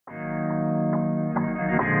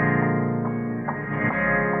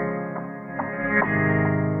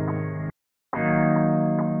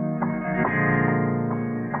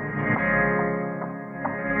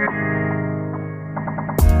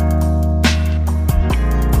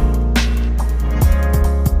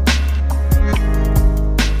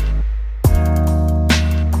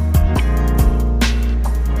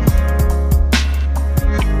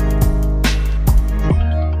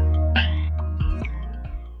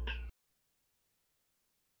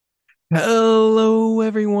Hello,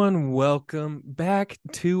 everyone. Welcome back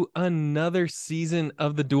to another season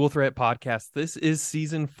of the Dual Threat Podcast. This is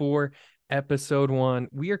season 4, episode 1.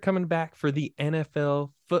 We are coming back for the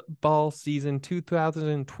NFL football season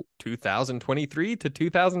 2023 to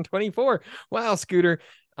 2024. Wow, Scooter.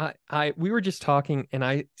 We were just talking, and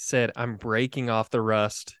I said I'm breaking off the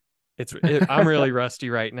rust. I'm really rusty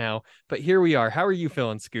right now, but here we are. How are you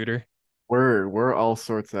feeling, Scooter? We're all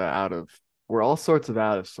sorts of out of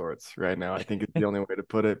sorts right now. I think it's the only way to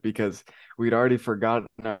put it because we'd already forgotten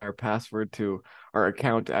our password to our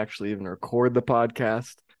account to actually even record the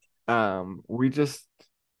podcast. We just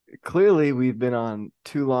clearly we've been on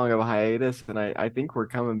too long of a hiatus, and I think we're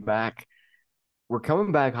coming back. We're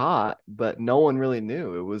coming back hot, but no one really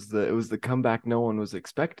knew. It was the comeback no one was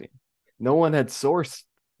expecting. No one had sourced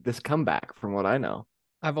this comeback, from what I know.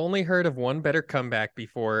 I've only heard of one better comeback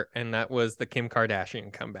before, and that was the Kim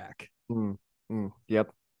Kardashian comeback. Yep,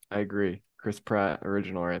 I agree. Chris Pratt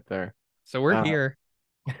original right there. So we're Uh, here,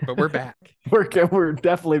 but we're back. we're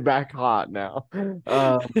definitely back hot now.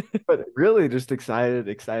 But really just excited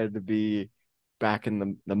to be back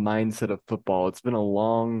in the mindset of football. It's been a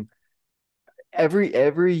long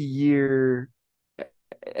every year,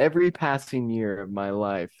 every passing year of my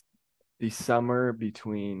life, the summer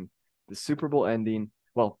between the Super Bowl ending,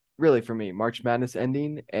 well, really for me, March Madness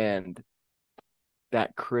ending and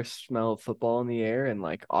that crisp smell of football in the air in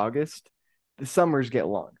like August, the summers get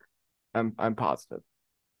longer. I'm positive.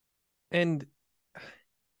 And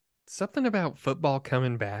something about football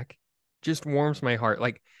coming back just warms my heart.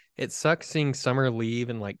 Like, it sucks seeing summer leave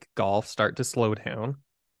and like golf start to slow down,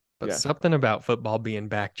 but Yeah. something about football being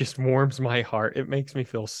back just warms my heart. It makes me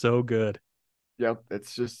feel so good. Yep.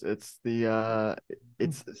 It's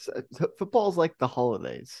football's like the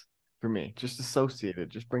holidays for me. Just associated.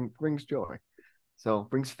 Just brings joy. So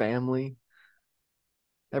brings family,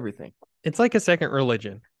 everything. It's like a second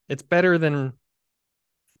religion. It's better than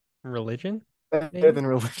religion, Better maybe? than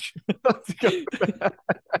religion. Let's go.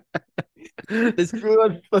 This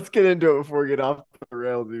Let's get into it before we get off the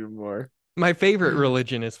rails even more. my favorite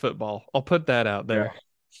religion is football. I'll put that out Yeah. there.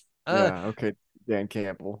 Uh Yeah. Okay. Dan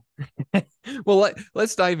Campbell. well,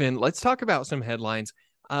 let's dive in. Let's talk about some headlines.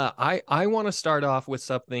 I want to start off with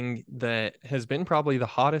something that has been probably the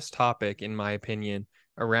hottest topic, in my opinion,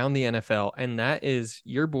 around the NFL, and that is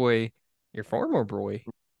your former boy,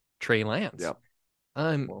 Trey Lance. Yep.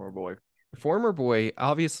 Um, Former boy. Former boy,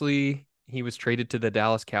 obviously, he was traded to the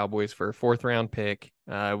Dallas Cowboys for a fourth round pick.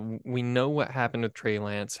 We know what happened with Trey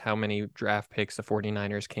Lance, how many draft picks the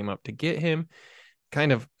 49ers came up to get him,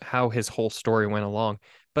 kind of how his whole story went along.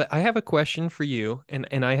 But I have a question for you, and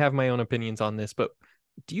I have my own opinions on this, but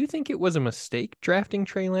do you think it was a mistake drafting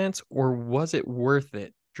Trey Lance, or was it worth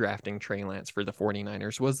it drafting Trey Lance for the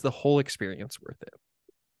 49ers? Was the whole experience worth it?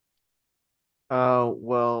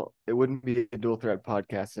 Well, it wouldn't be a dual threat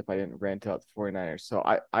podcast if I didn't rant out the 49ers. So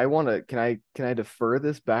I want to can I defer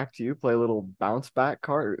this back to you, play a little bounce back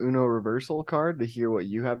card or Uno reversal card to hear what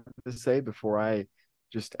you have to say before I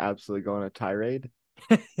just absolutely go on a tirade?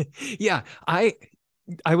 Yeah, I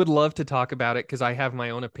would love to talk about it because I have my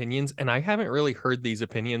own opinions and I haven't really heard these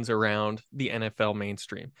opinions around the NFL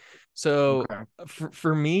mainstream. So Okay.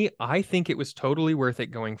 for me, I think it was totally worth it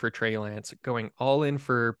going for Trey Lance, going all in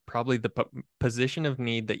for probably the position of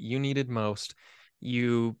need that you needed most.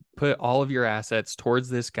 You put all of your assets towards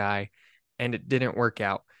this guy and it didn't work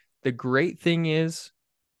out. The great thing is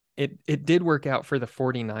it did work out for the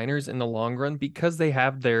 49ers in the long run because they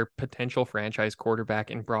have their potential franchise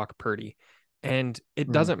quarterback in Brock Purdy. And it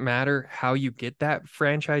Mm, doesn't matter how you get that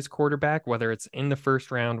franchise quarterback, whether it's in the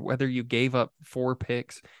first round, whether you gave up 4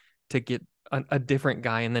 picks to get a different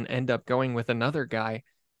guy and then end up going with another guy.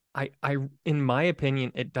 In my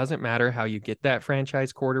opinion, it doesn't matter how you get that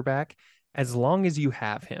franchise quarterback as long as you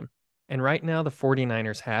have him. And right now, the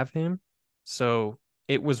 49ers have him. So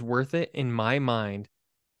it was worth it in my mind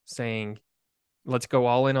saying, let's go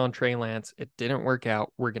all in on Trey Lance. It didn't work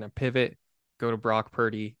out. We're going to pivot, go to Brock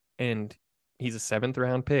Purdy, and he's a seventh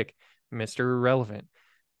round pick, Mr. Irrelevant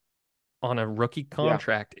on a rookie yeah.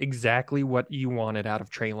 contract, exactly what you wanted out of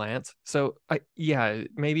Trey Lance. So, yeah,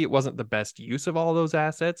 maybe it wasn't the best use of all those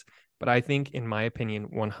assets, but I think, in my opinion,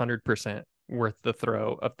 100% worth the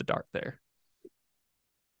throw of the dart there.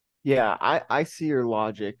 Yeah, I see your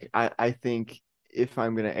logic. I think if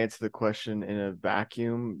I'm gonna answer the question in a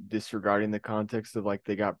vacuum, disregarding the context of like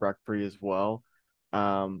they got Brock Purdy as well,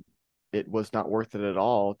 um, it was not worth it at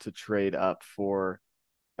all to trade up for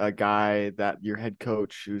a guy that your head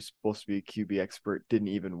coach, who's supposed to be a QB expert, didn't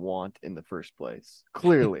even want in the first place.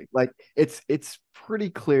 Clearly, like it's pretty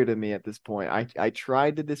clear to me at this point. I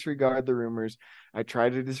tried to disregard the rumors. I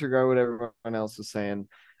tried to disregard what everyone else was saying.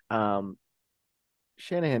 Um,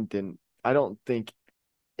 Shanahan didn't. I don't think,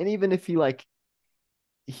 and even if he like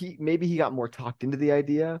he maybe he got more talked into the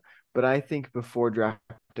idea, but I think before draft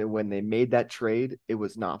when they made that trade, it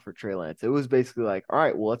was not for Trey Lance. It was basically like, all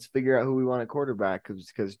right, well, let's figure out who we want at quarterback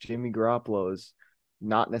because Jimmy Garoppolo is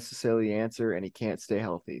not necessarily the answer and he can't stay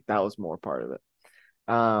healthy. That was more part of it.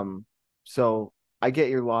 So I get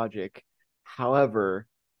your logic. However,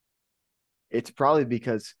 it's probably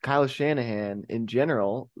because Kyle Shanahan in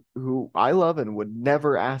general, who I love and would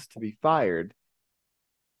never ask to be fired,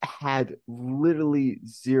 had literally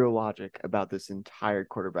zero logic about this entire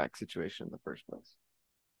quarterback situation in the first place.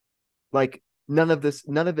 Like none of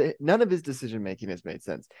his decision making has made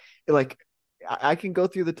sense. Like I can go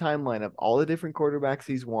through the timeline of all the different quarterbacks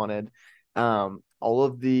he's wanted, all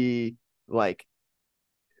of the like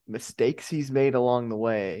mistakes he's made along the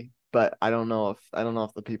way, but I don't know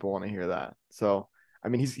if the people want to hear that. So I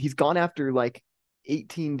mean he's gone after like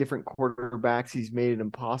 18 different quarterbacks. He's made it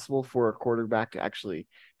impossible for a quarterback to actually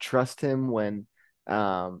trust him when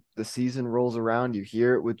the season rolls around. You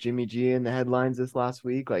hear it with Jimmy G in the headlines this last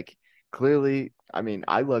week. Like clearly, I mean,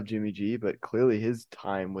 I love Jimmy G, but clearly his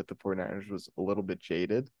time with the 49ers was a little bit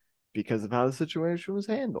jaded because of how the situation was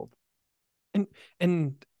handled. And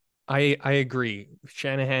and I agree.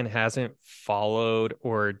 Shanahan hasn't followed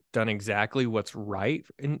or done exactly what's right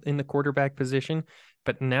in the quarterback position,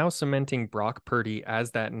 but now cementing Brock Purdy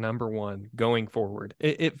as that number one going forward.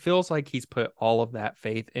 It feels like he's put all of that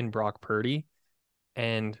faith in Brock Purdy.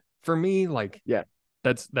 And for me, like Yeah.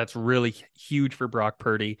 that's really huge for Brock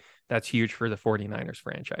Purdy. That's huge for the 49ers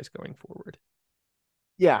franchise going forward.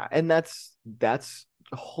 Yeah, and that's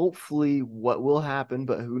hopefully what will happen,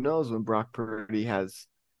 but who knows when Brock Purdy has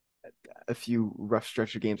a few rough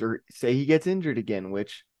stretch of games or say he gets injured again,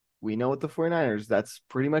 which we know with the 49ers, that's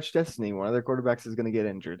pretty much destiny. One of their quarterbacks is going to get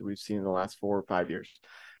injured. We've seen in the last 4 or 5 years.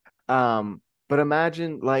 But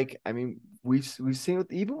imagine like I mean, we've seen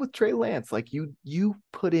with even with Trey Lance, like you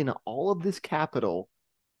put in all of this capital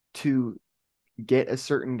to get a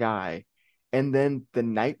certain guy, and then the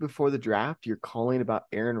night before the draft, you're calling about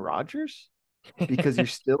Aaron Rodgers because you're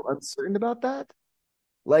still uncertain about that.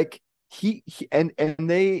 Like he and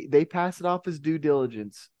they pass it off as due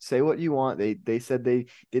diligence. Say what you want. They said they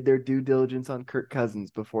did their due diligence on Kirk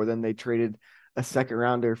Cousins before then they traded a second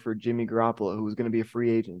rounder for Jimmy Garoppolo, who was going to be a free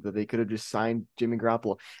agent, that they could have just signed Jimmy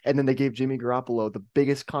Garoppolo. And then they gave Jimmy Garoppolo the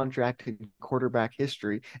biggest contract in quarterback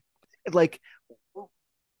history. Like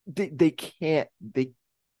they can't they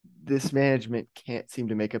this management can't seem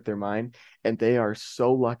to make up their mind, and they are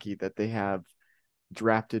so lucky that they have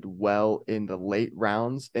drafted well in the late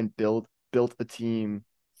rounds and built a team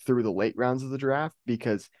through the late rounds of the draft,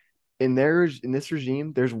 because in this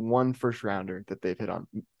regime there's one first rounder that they've hit on,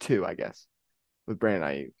 two I guess, with Brandon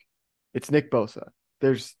Ayuk. It's Nick Bosa.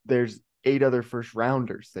 There's eight other first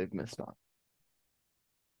rounders they've missed on.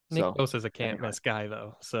 Nick So Bosa's a can't anyway, miss guy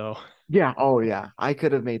though. So yeah, oh yeah, I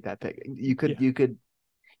could have made that pick. yeah.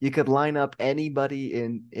 You could line up anybody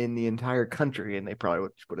in the entire country and they probably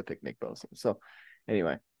would have picked Nick Bosa. So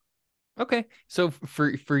anyway, Okay. So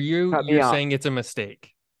for you, cut me you're off. saying it's a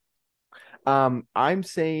mistake. I'm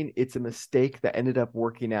saying it's a mistake that ended up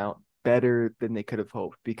working out better than they could have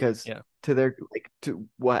hoped, because Yeah. to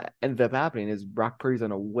what ended up happening is Brock Purdy's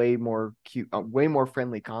on a way more cute, way more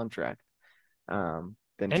friendly contract than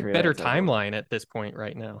And Trey better Lance ever was. timeline at this point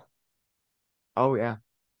right now. Oh yeah,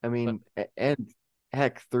 I But mean, and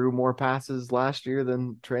heck, threw more passes last year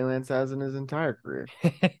than Trey Lance has in his entire career.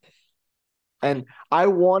 And I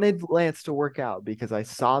wanted Lance to work out because I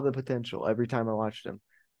saw the potential every time I watched him.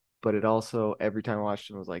 But it also, every time I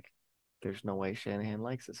watched him, was like, there's no way Shanahan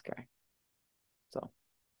likes this guy. So,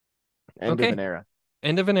 end of okay. an era.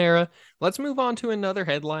 End of an era. Let's move on to another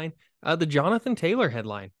headline. The Jonathan Taylor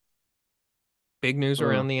headline. Big news Mm.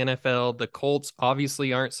 around the NFL. The Colts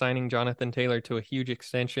obviously aren't signing Jonathan Taylor to a huge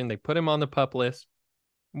extension. They put him on the pup list.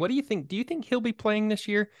 What do you think? Do you think he'll be playing this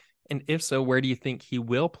year? And if so, where do you think he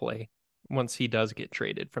will play once he does get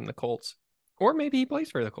traded from the Colts? Or maybe he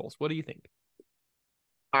plays for the Colts. What do you think?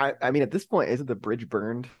 I mean, at this point, isn't the bridge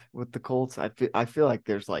burned with the Colts? I feel like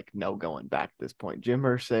there's like no going back at this point. Jim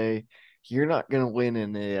Irsay, you're not gonna win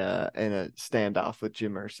in a standoff with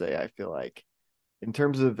Jim Irsay. I feel like in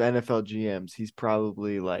terms of NFL GMs, he's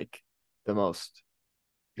probably like the most,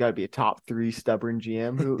 got to be a top three stubborn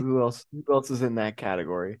GM. Who else is in that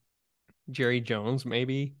category? Jerry Jones,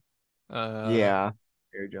 maybe. Uh, Yeah,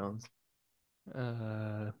 Jerry Jones.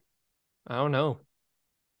 Uh, I don't know.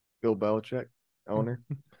 Bill Belichick, owner.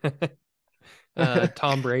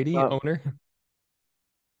 Tom Brady, Well, owner.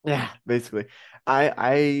 yeah, basically.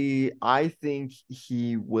 I think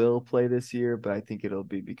he will play this year, but I think it'll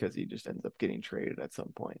be because he just ends up getting traded at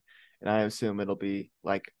some point. And I assume it'll be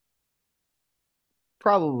like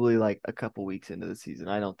probably like a couple weeks into the season.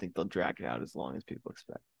 I don't think they'll drag it out as long as people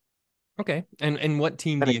expect. Okay. And what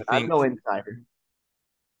team And do you again, I'm no think? insider.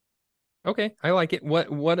 Okay, I like it.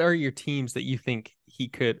 What are your teams that you think he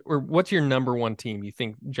could, or what's your number one team you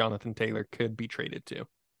think Jonathan Taylor could be traded to?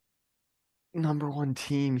 Number one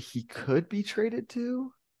team he could be traded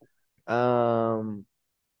to. Um,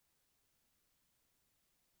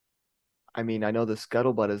 I mean, I know the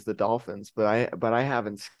scuttlebutt is the Dolphins, but I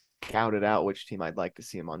haven't scouted out which team I'd like to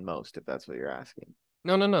see him on most, if that's what you're asking.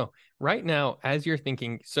 No, no, no. Right now, as you're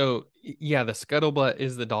thinking, so yeah, the scuttlebutt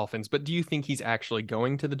is the Dolphins, but do you think he's actually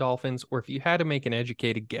going to the Dolphins? Or if you had to make an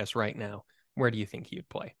educated guess right now, where do you think he would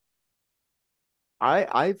play?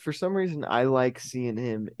 I for some reason I like seeing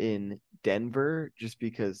him in Denver just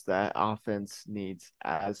because that offense needs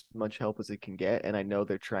as much help as it can get, and I know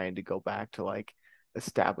they're trying to go back to like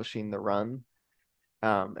establishing the run.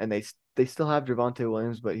 And they still have Javonte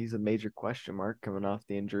Williams, but he's a major question mark coming off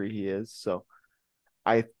the injury he is. So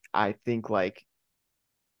I I think like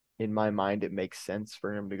in my mind it makes sense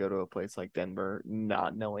for him to go to a place like Denver,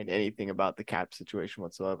 not knowing anything about the cap situation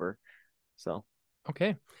whatsoever. So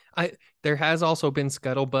Okay. I There has also been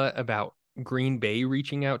scuttlebutt about Green Bay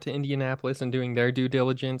reaching out to Indianapolis and doing their due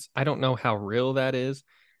diligence. I don't know how real that is.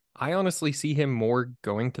 I honestly see him more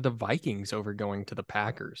going to the Vikings over going to the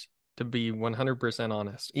Packers, to be 100%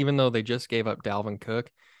 honest. Even though they just gave up Dalvin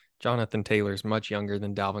Cook, Jonathan Taylor's much younger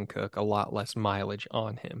than Dalvin Cook, a lot less mileage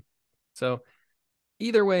on him. So,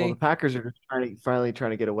 either well the way, Packers are just finally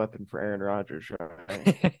trying to get a weapon for Aaron Rodgers,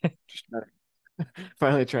 right? Just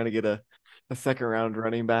finally trying to get a second round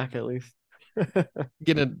running back at least.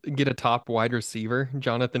 get a top wide receiver,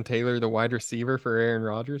 Jonathan Taylor, the wide receiver for Aaron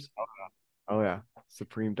Rodgers. Oh yeah,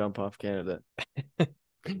 supreme dump off candidate.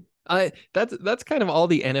 That's kind of all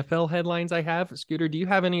the NFL headlines I have. Scooter, do you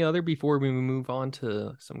have any other before we move on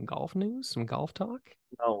to some golf news, some golf talk?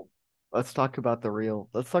 No, let's talk about the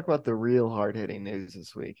real hard hitting news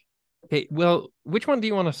this week. Okay, well, which one do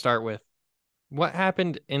you want to start with? What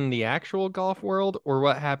happened in the actual golf world or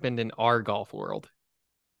what happened in our golf world?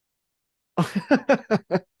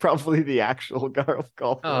 Probably the actual golf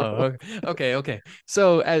world. Oh, okay, okay.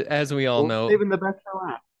 So as we all We're know, saving the best for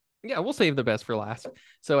last. yeah, we'll save the best for last.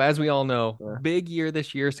 So as we all know, Yeah. big year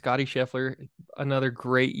this year. Scotty Scheffler, another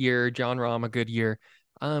great year. John Rahm, a good year.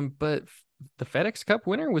 But the FedEx Cup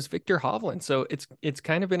winner was Victor Hovland. So it's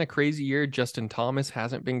kind of been a crazy year. Justin Thomas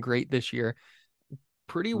hasn't been great this year.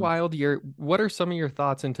 Pretty Hmm. wild year. What are some of your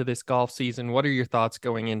thoughts into this golf season? What are your thoughts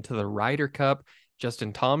going into the Ryder Cup?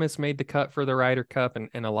 Justin Thomas made the cut for the Ryder Cup, and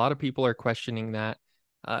a lot of people are questioning that.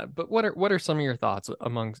 But what are some of your thoughts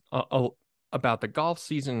among about the golf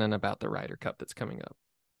season and about the Ryder Cup that's coming up?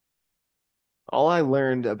 All I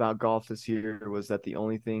learned about golf this year was that the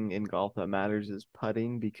only thing in golf that matters is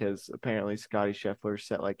putting because apparently Scotty Scheffler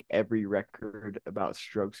set like every record about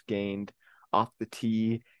strokes gained off the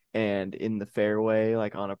tee and in the fairway,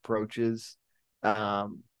 like on approaches,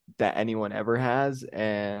 um, that anyone ever has.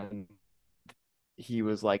 And he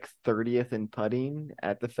was like 30th in putting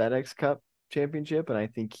at the FedEx Cup championship. And I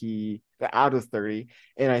think he out of 30.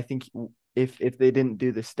 And I think if they didn't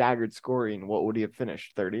do the staggered scoring, what would he have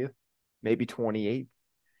finished? 30th? Maybe 28th,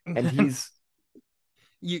 and he's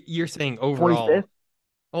You're saying overall. 25th.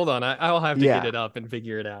 Hold on, I'll have to get Yeah. it up and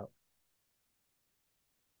figure it out.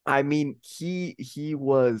 I mean, he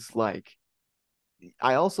was like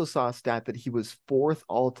I also saw a stat that he was fourth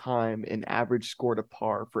all time in average score to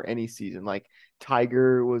par for any season. Like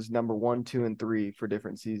Tiger was number one, two, and three for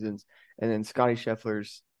different seasons, and then Scotty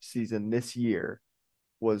Scheffler's season this year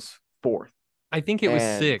was fourth. I think it was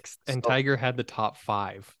And sixth, and so, Tiger had the top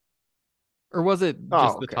five. Or was it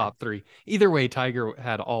just oh, the okay. top three? Either way, Tiger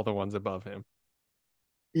had all the ones above him.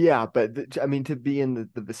 Yeah, but I mean, to be in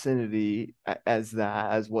the vicinity as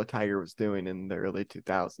what Tiger was doing in the early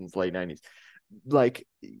 2000s, late 90s, like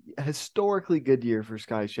historically good year for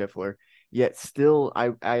Scotty Scheffler. Yet still, I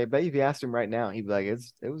bet if you asked him right now, he'd be like,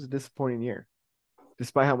 it was a disappointing year,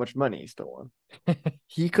 despite how much money he still won.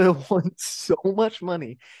 He could have won so much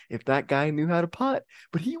money if that guy knew how to putt,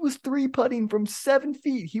 but he was three putting from 7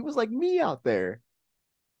 feet. He was like me out there.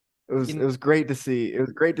 It In was great to see. It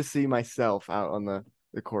was great to see myself out on the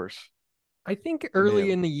course I think and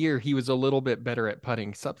early him. in the year he was a little bit better at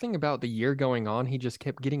putting. Something about the year going on, he just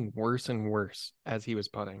kept getting worse and worse as he was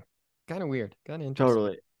putting. Kind of weird, kind of interesting.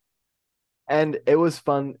 Totally. And it was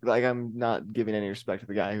fun. Like I'm not giving any respect to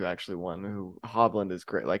the guy who actually won. Who Hovland is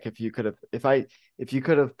great. Like if you could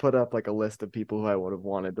have put up like a list of people who I would have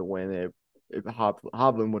wanted to win it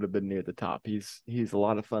Hovland would have been near the top. He's a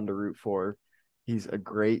lot of fun to root for. He's a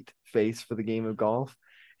great face for the game of golf,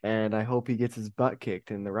 and I hope he gets his butt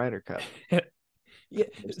kicked in the Ryder Cup. Yeah.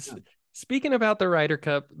 Speaking about the Ryder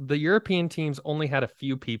Cup, the European teams only had a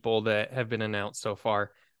few people that have been announced so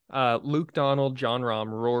far. Luke Donald, John Rahm,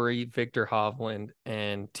 Rory, Victor Hovland,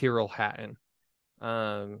 and Tyrrell Hatton.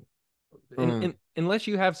 Um, Mm. unless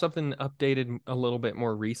you have something updated a little bit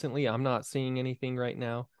more recently, I'm not seeing anything right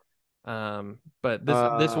now. But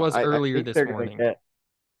this was I earlier think this they're gonna morning. get.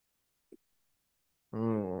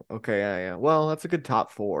 Okay, yeah. Well, that's a good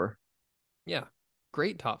top four. Yeah,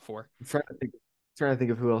 great top four. I'm trying to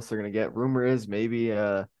think of who else they're gonna get. Rumor is maybe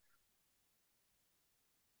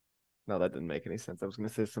no, that didn't make any sense. I was gonna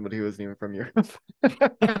say somebody who wasn't even from Europe.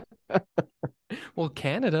 Well,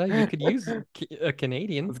 Canada, you could use a I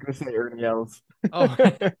Canadian. was gonna say Ernie Els. Oh,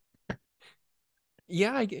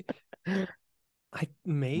 yeah, I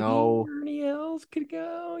maybe No, Ernie Els could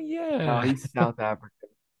go. no, Yeah. he's South African.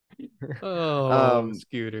 Oh, Um,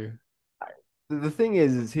 Scooter. the thing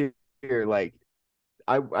is here, like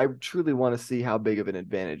I truly want to see how big of an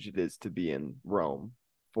advantage it is to be in Rome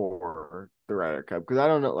for the Ryder Cup because I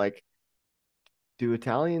don't know, like, do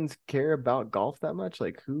Italians care about golf that much?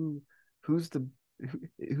 Like, who's the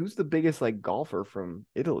who's the biggest like golfer from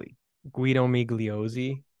Italy? Guido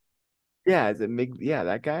Migliozzi. Yeah, is it Mig? Yeah,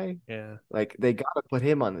 that guy. Yeah. Like, they gotta put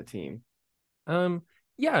him on the team. Um,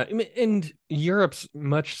 yeah, I mean, and Europe's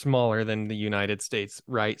much smaller than the United States,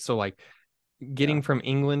 right? So like Yeah, getting from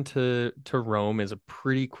England to Rome is a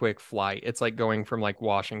pretty quick flight. It's like going from like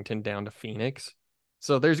Washington down to Phoenix.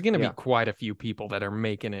 So there's going to be yeah, quite a few people that are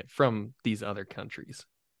making it from these other countries.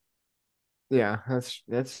 yeah.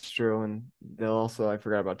 That's true. And they'll also I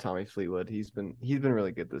forgot about Tommy Fleetwood. He's been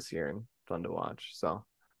really good this year and fun to watch. So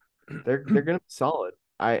they're gonna be solid.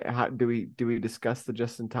 Do we discuss the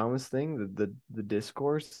Justin Thomas thing? The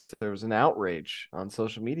discourse. There was an outrage on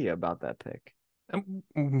social media about that pick.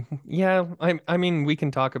 Yeah, I mean, we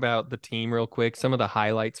can talk about the team real quick. Some of the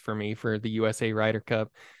highlights for me for the USA Ryder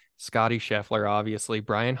Cup: Scotty Scheffler, obviously,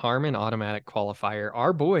 Brian Harman, automatic qualifier,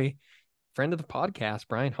 our boy, friend of the podcast,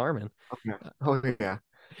 Brian Harman. Okay. Oh yeah.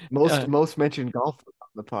 Uh, Most mentioned golfer on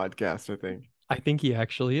the podcast, I think. I think he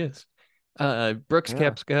actually is. Brooks Yeah.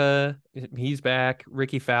 Koepka, he's back.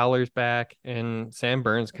 Ricky Fowler's back, and Sam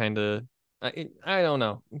Burns kind of. I don't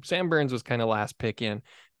know. Sam Burns was kind of last pick in,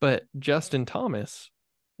 but Justin Thomas.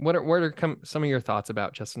 What are some of your thoughts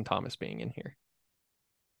about Justin Thomas being in here?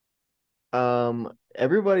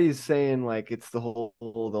 Everybody's saying like it's the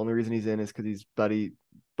only reason he's in is because he's buddy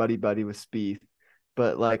with Spieth.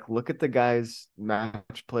 But like look at the guy's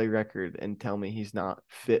match play record and tell me he's not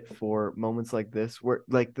fit for moments like this. Where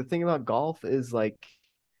like the thing about golf is like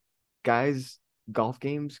guys, golf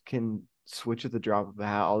games can switch at the drop of a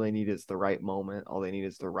hat. All they need is the right moment. All they need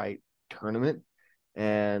is the right tournament.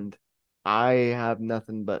 And I have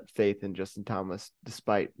nothing but faith in Justin Thomas,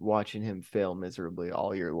 despite watching him fail miserably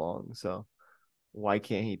all year long. So why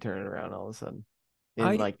can't he turn it around all of a sudden in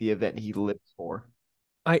I like the event he lives for?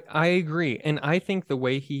 I agree, and I think the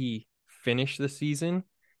way he finished the season,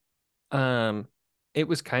 um, it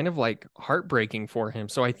was kind of like heartbreaking for him.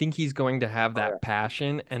 So I think he's going to have Oh yeah, that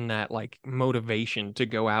passion and that like motivation to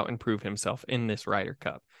go out and prove himself in this Ryder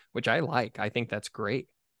Cup, which I like. I think that's great.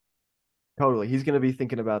 totally. He's gonna be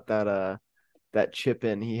thinking about that chip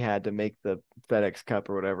in he had to make the FedEx Cup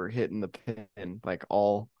or whatever, hitting the pin like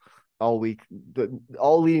all week,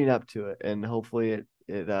 all leading up to it, and hopefully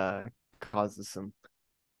it causes some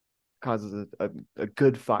causes a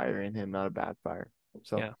good fire in him, not a bad fire.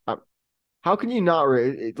 So Yeah. how can you not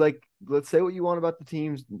like let's say what you want about the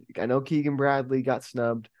teams. I know Keegan Bradley got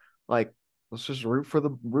snubbed. Like let's just root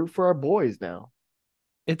for our boys now.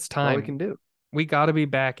 It's That's all we time. can do. We got to be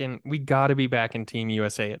back in Team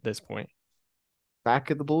USA at this point. Back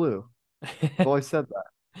at the blue. I've always said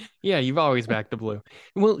that. Yeah, you've always backed the blue.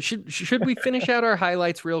 Well, should we finish out our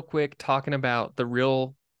highlights real quick talking about the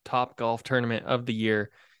real top golf tournament of the year?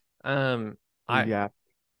 I Yeah.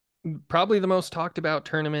 probably the most talked about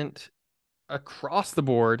tournament across the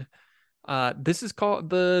board. This is called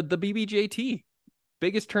the BBJT,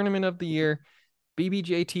 biggest tournament of the year.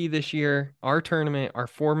 BBJT this year, our tournament, our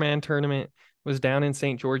 4-man tournament was down in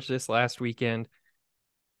St. George this last weekend.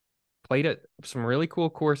 Played at some really cool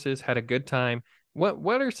courses, had a good time.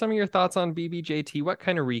 What are some of your thoughts on BBJT? What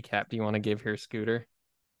kind of recap do you want to give here, Scooter?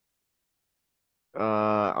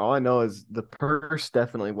 All I know is the purse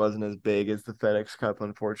definitely wasn't as big as the FedEx Cup,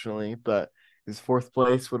 unfortunately, but his fourth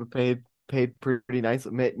place would have paid pretty nice.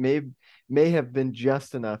 May have been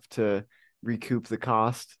just enough to recoup the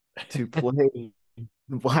cost to play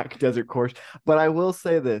Black Desert course. But I will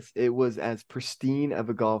say this, it was as pristine of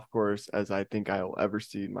a golf course as I think I will ever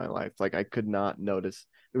see in my life. Like I could not notice.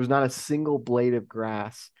 There was not a single blade of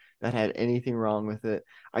grass that had anything wrong with it.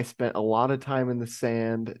 I spent a lot of time in the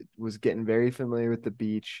sand, was getting very familiar with the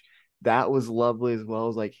beach. That was lovely as well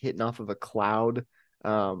as like hitting off of a cloud.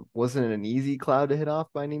 Wasn't an easy cloud to hit off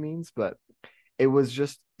by any means, but it was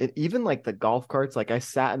just it even like the golf carts, like I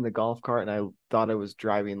sat in the golf cart and I thought I was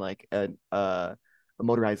driving like a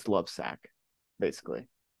motorized love sack, basically.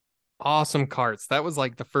 Awesome carts. That was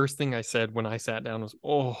like the first thing I said when I sat down was,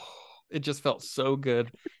 oh, it just felt so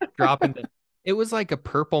good dropping the. It was like a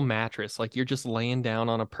purple mattress. Like you're just laying down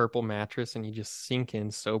on a purple mattress and you just sink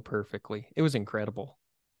in so perfectly. It was incredible.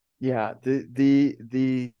 Yeah,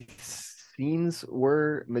 the scenes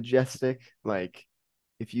were majestic. Like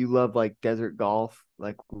if you love like desert golf,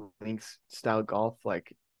 like links style golf,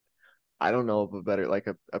 like I don't know of a better like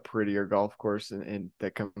a prettier golf course and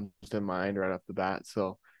that comes to mind right off the bat.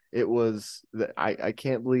 So it was that I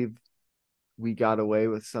can't believe we got away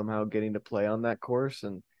with somehow getting to play on that course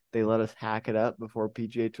and they let us hack it up before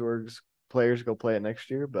PGA Tours players go play it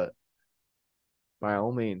next year. But by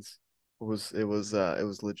all means, it was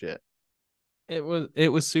legit. It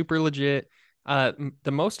was super legit.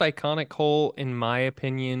 The most iconic hole, in my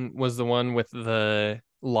opinion, was the one with the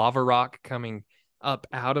lava rock coming up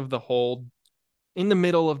out of the hole in the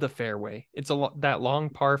middle of the fairway. It's that long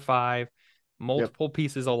par five, Yep. multiple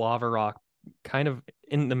pieces of lava rock, kind of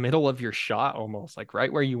in the middle of your shot, almost like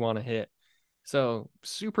right where you want to hit. So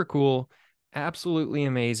super cool, absolutely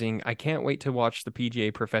amazing. I can't wait to watch the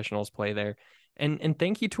PGA professionals play there. And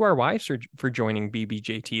thank you to our wives for joining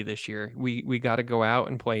BBJT this year. We got to go out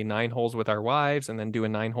and play 9 holes with our wives and then do a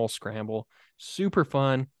 9 hole scramble. Super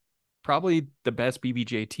fun. Probably the best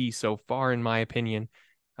BBJT so far, in my opinion.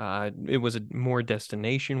 It was a more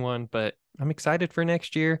destination one, but I'm excited for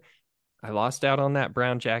next year. I lost out on that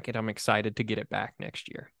brown jacket. I'm excited to get it back next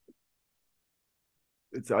year.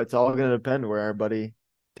 It's all gonna depend where our buddy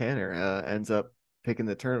Tanner ends up picking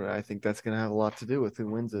the tournament. I think that's gonna have a lot to do with who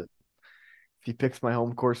wins it. If he picks my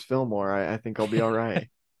home course Fillmore, I think I'll be all right.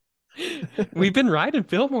 We've been riding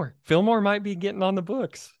Fillmore. Fillmore might be getting on the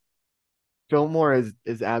books. Fillmore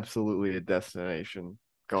is absolutely a destination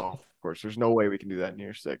golf course. There's no way we can do that in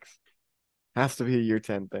year six. Has to be a year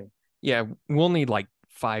 10 thing. Yeah, we'll need like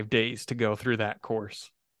 5 days to go through that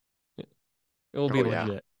course. It'll be Oh yeah.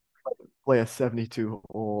 legit. Play a 72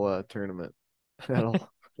 hole tournament. That'll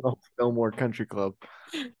Fillmore Country Club.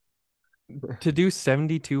 To do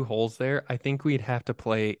 72 holes there, I think we'd have to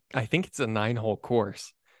play, I think it's a 9 hole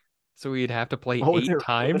course. So we'd have to play Oh, is eight it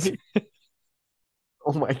times. really?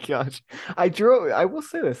 Oh my gosh. I will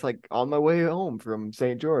say this, like on my way home from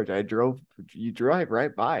St. George, you drive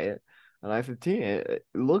right by it on I-15. It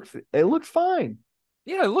looks fine.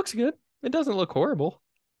 Yeah, it looks good. It doesn't look horrible.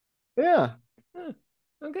 Yeah. Huh,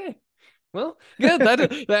 okay. Well, good.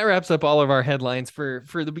 That wraps up all of our headlines for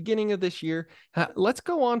the beginning of this year. Let's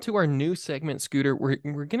go on to our new segment, Scooter.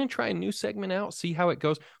 We're gonna try a new segment out, see how it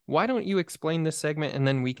goes. Why don't you explain this segment and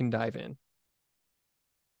then we can dive in?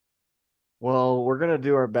 Well, we're gonna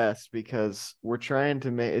do our best because we're trying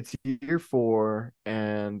to make it's year four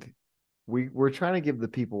and we're trying to give the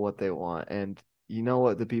people what they want. And you know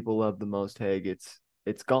what the people love the most, Haig?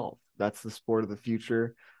 It's golf. That's the sport of the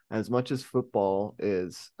future. As much as football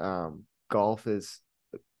is, golf is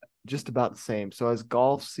just about the same. So as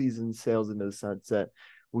golf season sails into the sunset,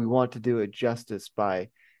 we want to do it justice by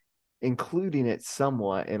including it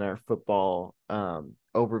somewhat in our football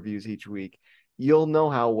overviews each week. You'll know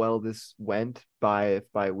how well this went by if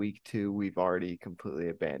by week two we've already completely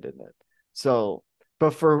abandoned it. So,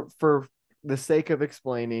 but for the sake of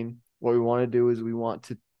explaining, what we want to do is we want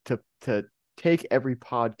to take every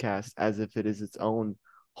podcast as if it is its own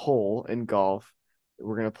hole in golf.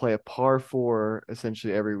 We're gonna play a par four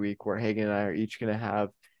essentially every week, where Hagen and I are each gonna have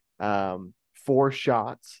 4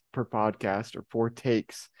 shots per podcast or 4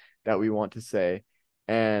 takes that we want to say.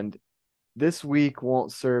 And this week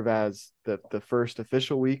won't serve as the first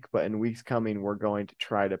official week, but in weeks coming, we're going to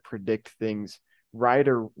try to predict things right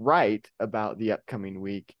about the upcoming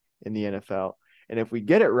week in the NFL. And if we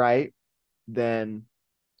get it right, then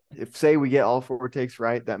if say we get all 4 takes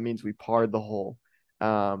right, that means we parred the hole.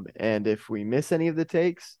 And if we miss any of the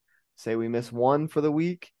takes, say we miss one for the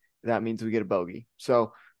week, that means we get a bogey.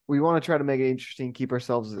 So we want to try to make it interesting, keep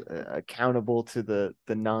ourselves accountable to the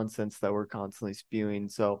nonsense that we're constantly spewing.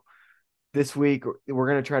 So this week we're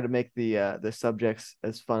going to try to make the subjects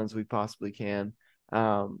as fun as we possibly can.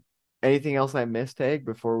 Anything else I missed, Tag,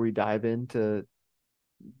 before we dive into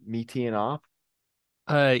me teeing off?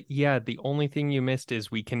 Yeah, the only thing you missed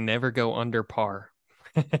is we can never go under par.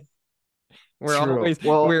 We're True. always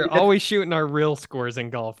Well, we're always shooting our real scores in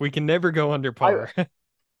golf. We can never go under I par.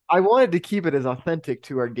 I wanted to keep it as authentic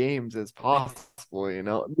to our games as possible, you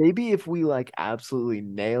know. Maybe if we like absolutely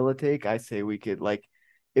nail a take, I say we could like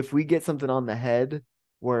if we get something on the head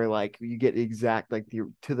where like you get exact like the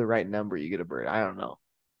to the right number, you get a bird. I don't know.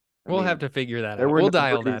 I We'll have mean, to figure that there out. were We'll no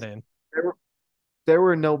dial that birdies. in. There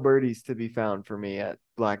were no birdies to be found for me at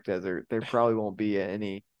Black Desert. There probably won't be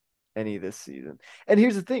any this season. And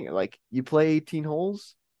here's the thing, like you play 18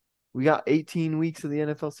 holes, we got 18 weeks of the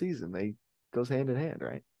NFL season. They goes hand in hand,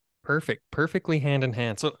 right? Perfect. Perfectly hand in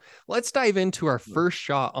hand. So let's dive into our first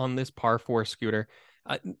shot on this par four scooter.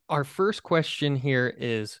 Our first question here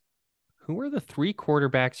is, who are the three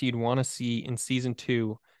quarterbacks you'd want to see in season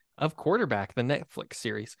 2 of Quarterback, the Netflix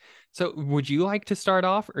series? So would you like to start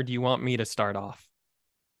off or do you want me to start off?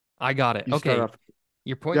 I got it. You start Okay. off.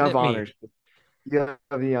 You're You pointing have at me. honors. You have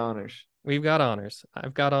the honors. We've got honors.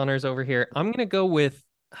 I've got honors over here. I'm going to go with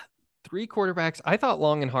three quarterbacks. I thought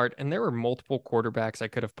long and hard, and there were multiple quarterbacks I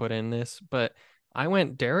could have put in this, but I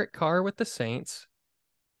went Derek Carr with the Saints,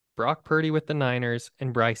 Brock Purdy with the Niners,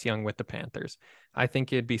 and Bryce Young with the Panthers. I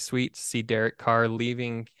think it'd be sweet to see Derek Carr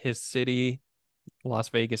leaving his city, Las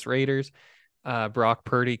Vegas Raiders, Brock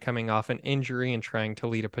Purdy coming off an injury and trying to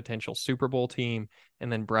lead a potential Super Bowl team,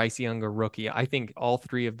 and then Bryce Young, a rookie. I think all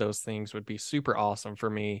three of those things would be super awesome for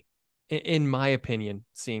me, in my opinion,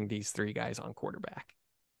 seeing these three guys on quarterback.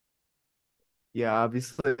 Yeah,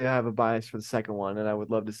 obviously I have a bias for the second one, and I would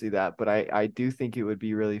love to see that. But I do think it would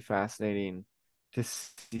be really fascinating to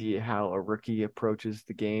see how a rookie approaches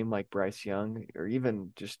the game, like Bryce Young, or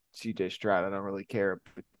even just CJ Stroud. I don't really care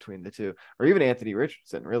between the two, or even Anthony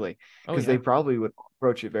Richardson, really, Oh, because they yeah. probably would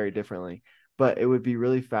approach it very differently. But it would be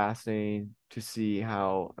really fascinating to see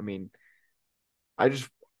how, I mean, I just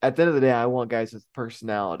at the end of the day, I want guys with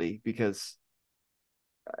personality because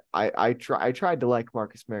I tried to like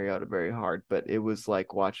Marcus Mariota very hard, but it was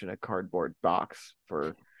like watching a cardboard box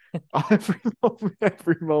for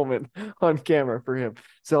every moment on camera for him.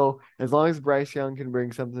 So as long as Bryce Young can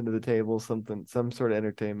bring something to the table, some sort of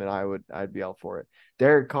entertainment, I'd be all for it.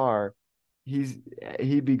 Derek Carr, he's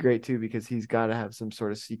he'd be great too because he's got to have some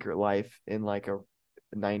sort of secret life in like a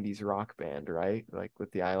 90s rock band, right? Like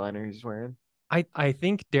with the eyeliner he's wearing. I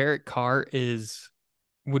think Derek Carr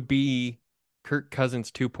would be Kirk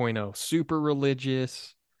Cousins 2.0, super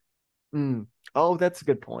religious. Mm. Oh, that's a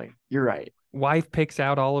good point. You're right. Wife picks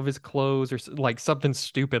out all of his clothes, or like something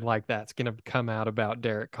stupid like that's gonna come out about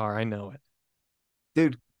Derek Carr. I know it.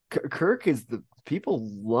 Dude, Kirk is the people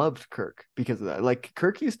loved Kirk because of that. Like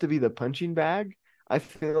Kirk used to be the punching bag, I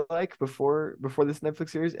feel like before this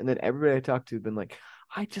Netflix series, and then everybody I talked to have been like,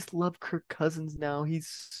 I just love Kirk Cousins now.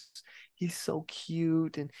 He's so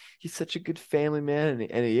cute and he's such a good family man,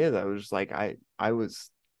 and he is. I was just like I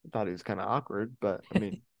thought he was kind of awkward, but I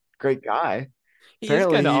mean, great guy. He is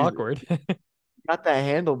Apparently kind of he's awkward. got that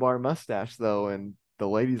handlebar mustache though, and the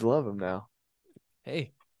ladies love him now.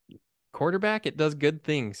 Hey, quarterback, it does good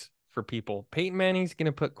things for people. Peyton Manning's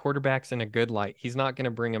gonna put quarterbacks in a good light. He's not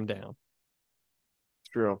gonna bring them down.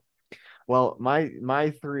 True. Well,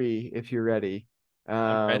 my three, if you're ready, I'm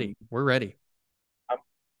um, ready. We're ready.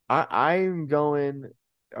 I'm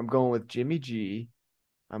I'm going with Jimmy G.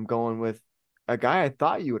 I'm going with a guy I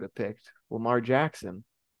thought you would have picked, Lamar Jackson,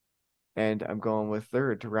 and I'm going with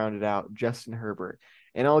third to round it out, Justin Herbert.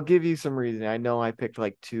 And I'll give you some reason. I know I picked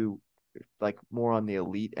like two, like more on the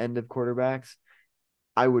elite end of quarterbacks.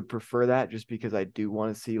 I would prefer that just because I do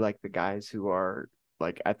want to see like the guys who are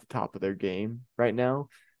like at the top of their game right now.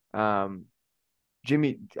 Um,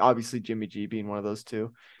 obviously Jimmy G being one of those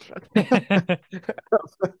two.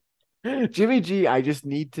 Jimmy G, I just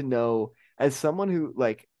need to know as someone who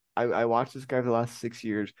like I watched this guy for the last 6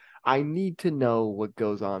 years. I need to know what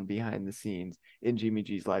goes on behind the scenes in Jimmy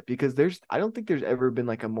G's life because I don't think there's ever been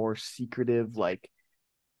like a more secretive, like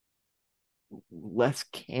less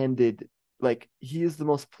candid, like he is the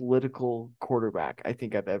most political quarterback I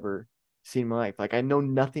think I've ever seen in my life. Like I know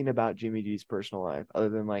nothing about Jimmy G's personal life other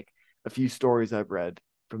than like a few stories I've read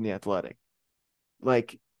from the Athletic.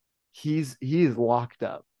 Like he is locked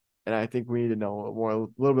up, and I think we need to know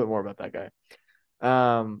a little bit more about that guy.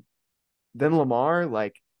 Um, then Lamar,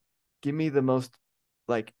 like, give me the most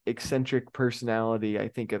like eccentric personality I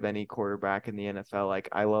think of any quarterback in the NFL. Like,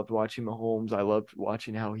 I loved watching Mahomes. I loved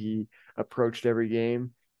watching how he approached every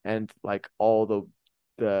game and like all the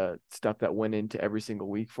the stuff that went into every single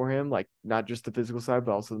week for him, like not just the physical side,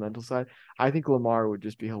 but also the mental side. I think Lamar would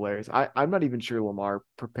just be hilarious. I'm not even sure Lamar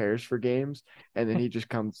prepares for games and then he just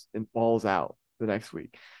comes and falls out the next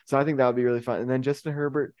week. So I think that would be really fun. And then Justin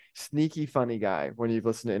Herbert, sneaky funny guy. When you've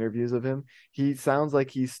listened to interviews of him, he sounds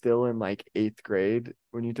like he's still in like eighth grade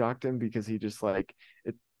when you talk to him because he just like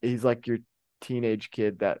he's like your teenage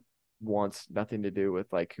kid that wants nothing to do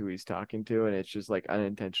with like who he's talking to, and it's just like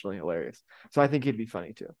unintentionally hilarious. So I think he'd be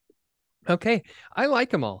funny too. Okay, I like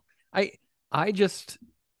them all. I I just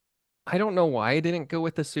I don't know why I didn't go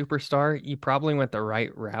with the superstar. You probably went the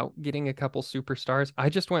right route getting a couple superstars. I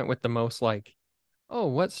just went with the most like, oh,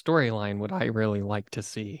 what storyline would I really like to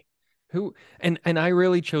see? Who and I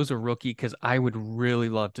really chose a rookie because I would really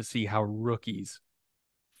love to see how rookies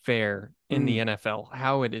fare in the Mm. NFL,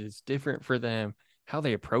 how it is different for them, how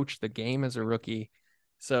they approach the game as a rookie.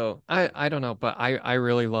 So I don't know, but I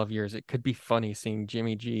really love yours. It could be funny seeing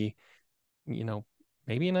Jimmy G, you know,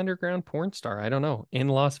 maybe an underground porn star. I don't know, in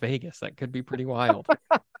Las Vegas. That could be pretty wild.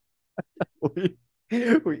 we,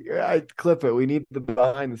 I clip it. We need the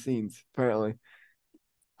behind the scenes. Apparently,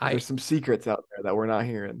 I there's some secrets out there that we're not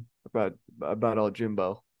hearing about all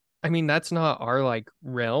Jimbo. I mean that's not our like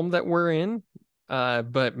realm that we're in.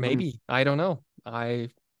 But Mm, maybe I don't know.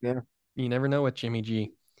 yeah. You never know with Jimmy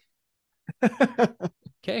G.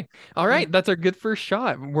 Okay. All right. That's our good first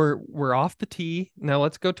shot. We're off the tee. Now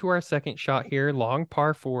let's go to our second shot here. Long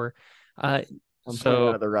par four. Uh, I'm playing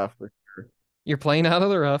out so of the rough for sure. you're playing out of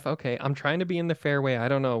the rough. Okay. I'm trying to be in the fairway. I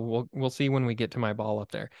don't know. We'll see when we get to my ball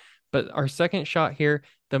up there. But our second shot here,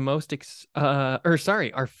 the most or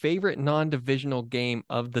sorry, our favorite non-divisional game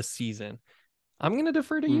of the season. I'm gonna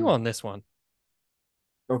defer to you Mm, on this one.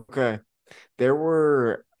 okay. There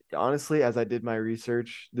were honestly, as I did my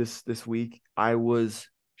research this week, I was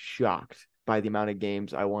shocked by the amount of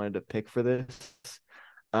games I wanted to pick for this.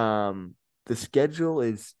 The schedule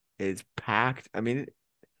is packed. I mean,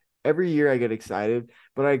 every year I get excited,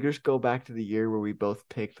 but I just go back to the year where we both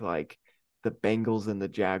picked like the Bengals and the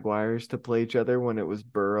Jaguars to play each other when it was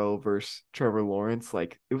Burrow versus Trevor Lawrence.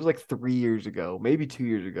 Like it was like 3 years ago, maybe 2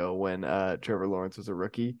 years ago when Trevor Lawrence was a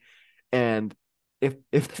rookie. And if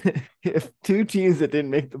if two teams that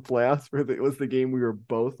didn't make the playoffs was the game we were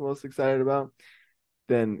both most excited about,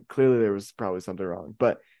 then clearly there was probably something wrong.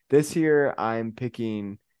 But this year I'm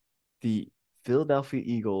picking the Philadelphia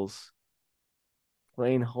Eagles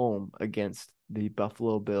playing home against the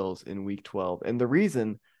Buffalo Bills in week 12. And the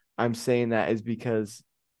reason I'm saying that is because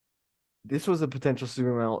this was a potential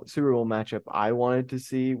Super Bowl matchup I wanted to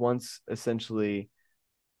see once essentially.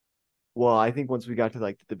 Well, I think once we got to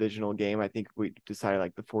like the divisional game, I think we decided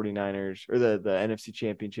like the 49ers or the NFC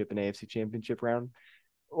Championship and AFC Championship round.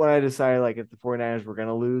 When I decided like if the 49ers were going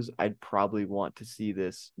to lose, I'd probably want to see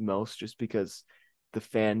this most just because the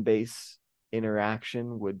fan base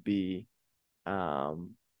interaction would be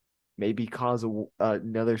um maybe cause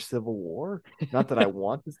another civil war. Not that I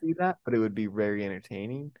want to see that, but it would be very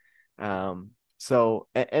entertaining. So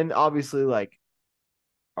and obviously like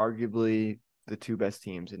arguably the two best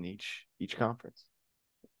teams in each conference.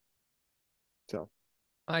 So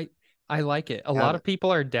I I like it. A lot have of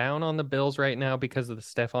people are down on the Bills right now because of the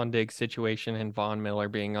Stephon Diggs situation and Von Miller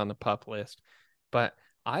being on the pup list. But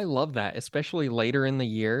I love that, especially later in the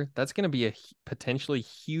year. That's going to be a potentially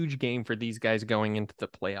huge game for these guys going into the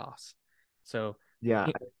playoffs. So, yeah,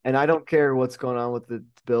 and I don't care what's going on with the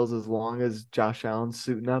Bills as long as Josh Allen's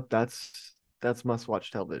suiting up. That's must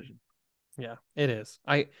watch television. yeah, it is.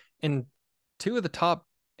 And two of the top,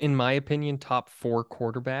 in my opinion, top four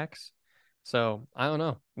quarterbacks. So I don't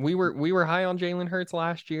know. We were high on Jalen Hurts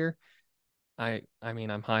last year. I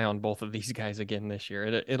mean I'm high on both of these guys again this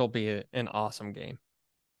year. It'll be an awesome game.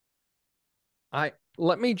 I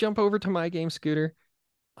Let me jump over to my game, Scooter.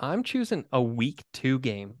 I'm choosing a week 2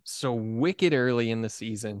 game, so wicked early in the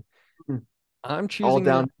season. I'm All choosing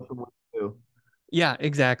the down from week two. Yeah,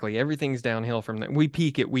 exactly. Everything's downhill from there. We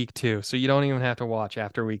peak at week 2, so you don't even have to watch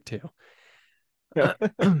after week 2. Uh,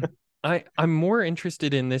 I'm more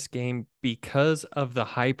interested in this game because of the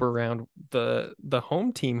hype around the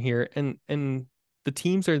home team here, and the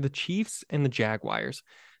teams are the Chiefs and the Jaguars.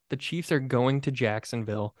 The Chiefs are going to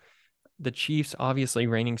Jacksonville. The Chiefs, obviously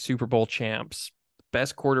reigning Super Bowl champs,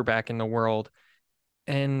 best quarterback in the world.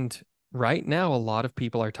 And right now, a lot of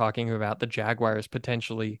people are talking about the Jaguars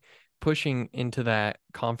potentially pushing into that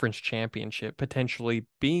conference championship, potentially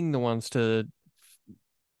being the ones to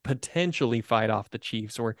potentially fight off the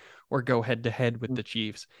Chiefs or go head to head with the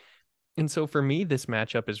Chiefs. And so for me, this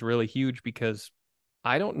matchup is really huge because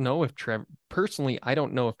I don't know if I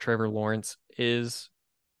don't know if Trevor Lawrence is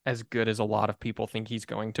as good as a lot of people think he's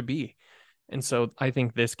going to be. And so I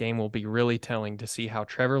think this game will be really telling to see how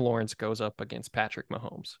Trevor Lawrence goes up against Patrick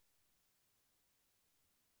Mahomes.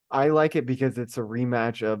 I like it because it's a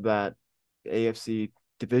rematch of that AFC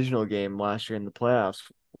divisional game last year in the playoffs,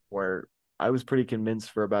 where I was pretty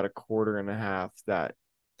convinced for about a quarter and a half that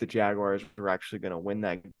the Jaguars were actually going to win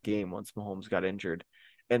that game once Mahomes got injured.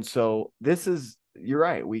 And so you're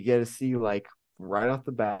right. We get to see like right off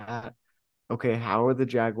the bat, okay, how are the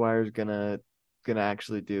Jaguars gonna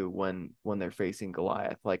actually do when they're facing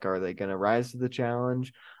Goliath? Like, are they gonna rise to the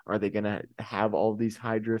challenge? Are they gonna have all these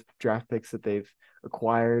high draft picks that they've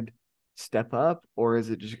acquired step up, or is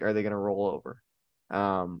it just are they gonna roll over?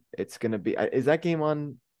 It's gonna be. Is that game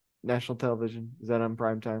on national television? Is that on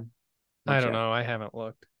prime time? Let me I don't check. know. I haven't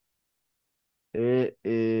looked. It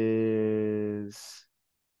is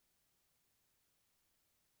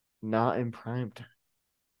not in prime time.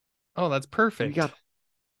 Oh, that's We perfect.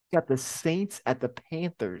 got the Saints at the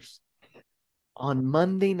Panthers on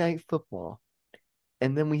Monday Night Football.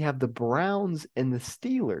 And then we have the Browns and the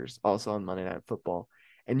Steelers also on Monday Night Football.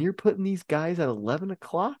 And you're putting these guys at 11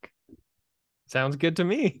 o'clock? Sounds good to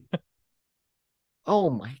me. Oh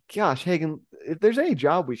my gosh, Hagen, if there's any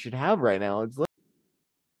job we should have right now, it's like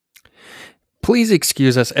Please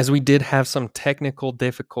excuse us as we did have some technical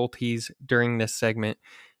difficulties during this segment.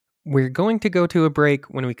 We're going to go to a break.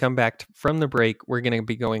 When we come back from the break, we're going to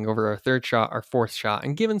be going over our third shot, our fourth shot,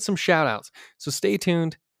 and giving some shout outs. So stay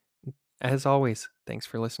tuned. As always, thanks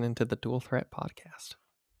for listening to the Dual Threat Podcast.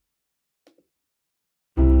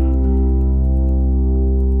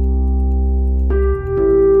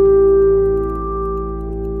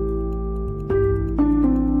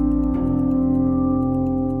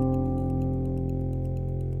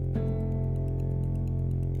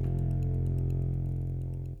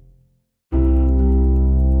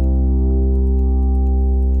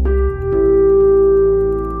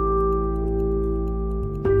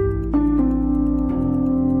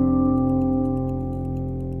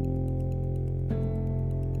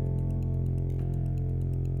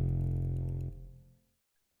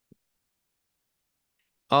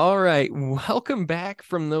 All right, welcome back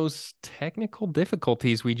from those technical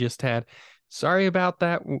difficulties we just had. Sorry about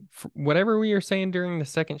that. Whatever we were saying during the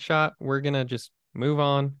second shot, we're gonna just move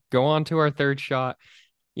on, go on to our third shot.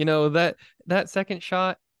 That second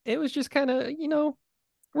shot, it was just kind of,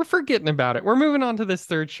 we're forgetting about it. We're moving on to this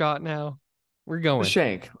third shot now. We're a going.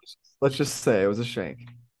 shank. Let's just say it was a shank.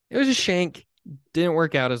 It was a shank. Didn't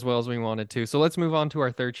work out as well as we wanted to. So let's move on to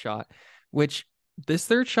our third shot, which this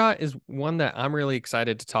third shot is one that I'm really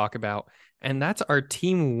excited to talk about. And that's our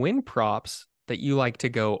team win props that you like to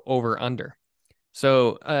go over under.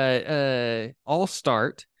 So I'll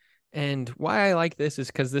start. And why I like this is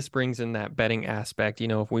because this brings in that betting aspect.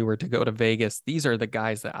 If we were to go to Vegas, these are the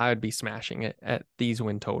guys that I would be smashing it at these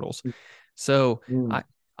win totals. So Mm. I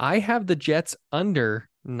I have the Jets under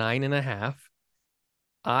 9.5.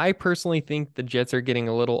 I personally think the Jets are getting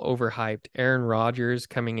a little overhyped. Aaron Rodgers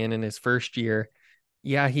coming in his first year.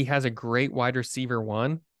 Yeah, he has a great wide receiver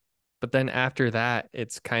one, but then after that,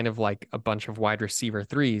 it's kind of like a bunch of wide receiver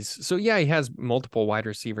threes. So yeah, he has multiple wide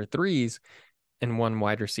receiver threes and one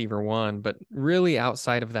wide receiver one, but really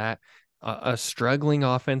outside of that, a struggling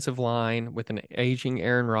offensive line with an aging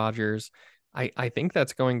Aaron Rodgers. I think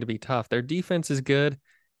that's going to be tough. Their defense is good,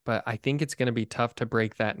 but I think it's going to be tough to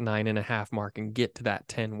break that 9.5 mark and get to that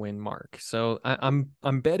 10 win mark. So I'm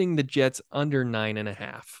betting the Jets under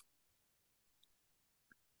 9.5.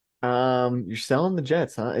 You're selling the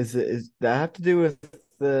Jets, huh? Is that have to do with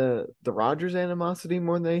the Rodgers animosity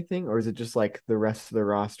more than anything, or is it just like the rest of the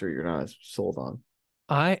roster you're not as sold on?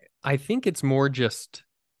 I think it's more just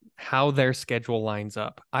how their schedule lines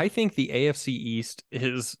up. I think the AFC East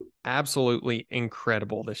is absolutely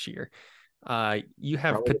incredible this year. You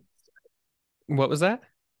have Probably what was that?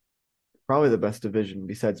 probably the best division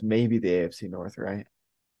besides maybe the AFC North, right?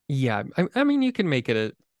 Yeah, I mean you can make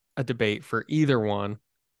it a debate for either one,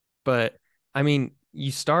 but I mean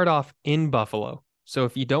you start off in Buffalo. So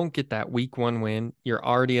if you don't get that week one win, you're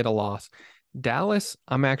already at a loss. Dallas,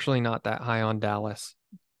 I'm actually not that high on Dallas,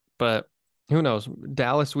 but who knows?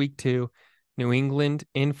 Dallas week two, New England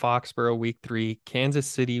in Foxborough week three, Kansas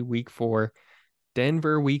City week four,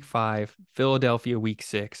 Denver week five, Philadelphia week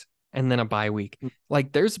six, and then a bye week.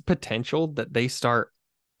 Like there's potential that they start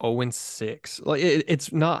 0-6. Like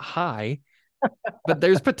it's not high, but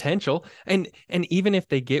there's potential. And even if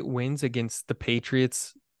they get wins against the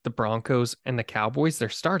Patriots, the Broncos, and the Cowboys, they're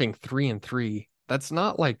starting 3-3. That's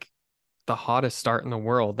not like the hottest start in the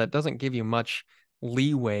world. That doesn't give you much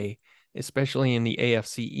leeway, especially in the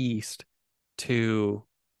AFC East, to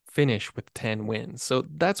finish with 10 wins. So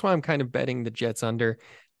that's why I'm kind of betting the Jets under.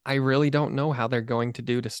 I really don't know how they're going to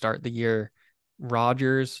do to start the year.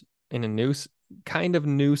 Rodgers in a kind of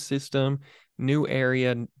new system, new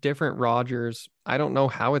area, different Rodgers. I don't know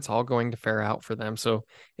how it's all going to fare out for them. So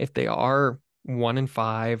if they are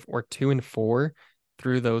 1-5 or 2-4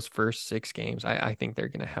 through those first 6 games, I think they're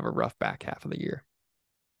going to have a rough back half of the year.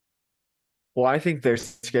 Well, I think their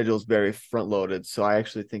schedule is very front loaded, so I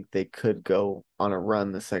actually think they could go on a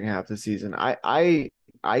run the second half of the season.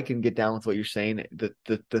 I can get down with what you're saying.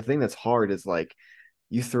 The thing that's hard is like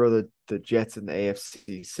you throw the Jets in the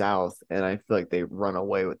AFC South, and I feel like they run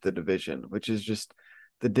away with the division, which is just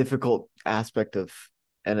the difficult aspect of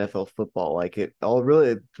NFL football. Like it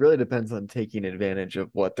really depends on taking advantage of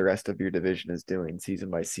what the rest of your division is doing season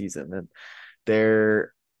by season. And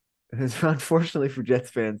they're unfortunately for Jets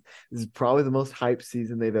fans, this is probably the most hyped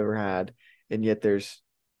season they've ever had. And yet there's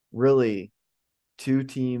really two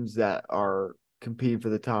teams that are competing for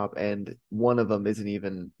the top, and one of them isn't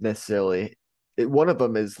even necessarily one of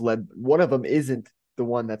them isn't the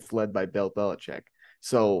one that's led by Bill Belichick.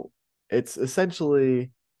 So it's essentially,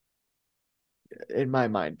 in my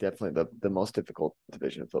mind, definitely the most difficult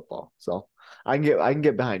division of football. So I can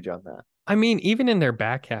get behind you on that. I mean, even in their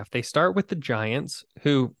back half, they start with the Giants,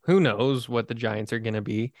 who knows what the Giants are going to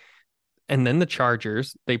be, and then the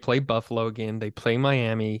Chargers. They play Buffalo again, they play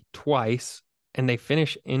Miami twice, and they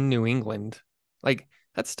finish in New England. Like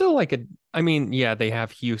that's still like a I mean, yeah, they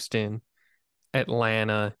have Houston,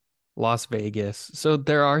 Atlanta, Las Vegas. So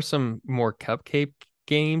there are some more cupcake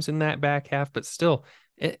games in that back half, but still,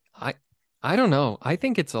 it I don't know. I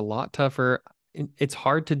think it's a lot tougher. It's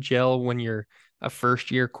hard to gel when you're a first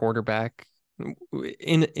year quarterback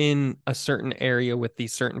in a certain area with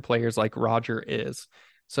these certain players like Roger is.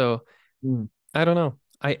 So Mm. I don't know.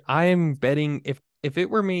 I'm betting if it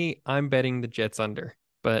were me, I'm betting the Jets under.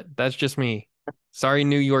 But that's just me. Sorry,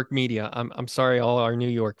 New York media. I'm sorry, all our New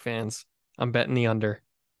York fans. I'm betting the under.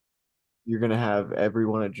 You're gonna have every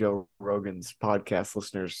one of Joe Rogan's podcast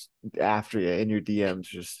listeners after you in your DMs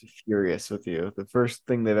just furious with you. The first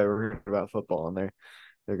thing they've ever heard about football, and they're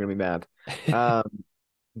gonna be mad. Um,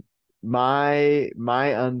 my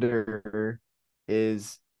under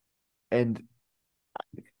is, and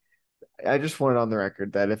I just want it on the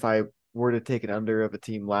record that if I were to take an under of a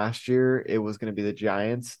team last year, it was going to be the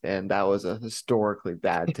Giants, and that was a historically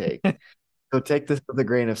bad take. So take this with a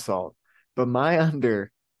grain of salt. But my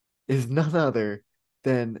under is none other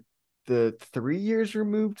than the 3 years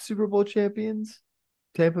removed Super Bowl champions,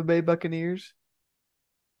 Tampa Bay Buccaneers.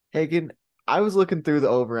 Hagen, I was looking through the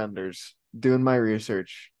over-unders, doing my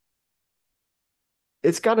research.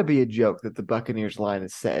 It's got to be a joke that the Buccaneers line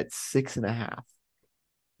is set at 6.5.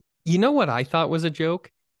 You know what I thought was a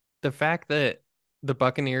joke? The fact that the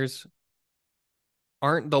Buccaneers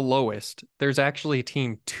aren't the lowest. There's actually a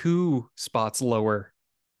team 2 spots lower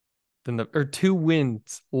than or 2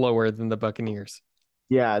 wins lower than the Buccaneers.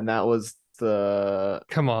 Yeah, and that was the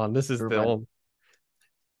Come on, remind.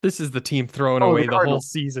 this is the team throwing Oh, the away the whole Cardinals.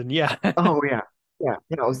 season. Yeah. Oh yeah, yeah.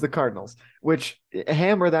 It was the Cardinals, which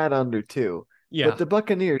hammer that under too. But Yeah. the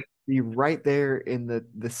Buccaneers be right there in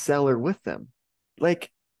the cellar with them.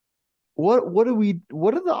 Like, what are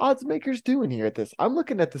the odds makers doing here at this? I'm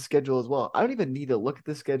looking at the schedule as well. I don't even need to look at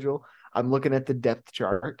the schedule. I'm looking at the depth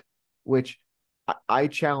chart, which I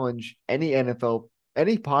challenge any NFL,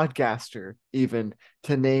 any podcaster even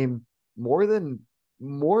to name more than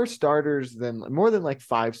more than like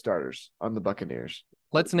 5 starters on the Buccaneers.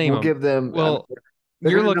 Let's name We'll them. give them. I mean, Well,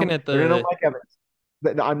 you're looking at they're gonna know the Mike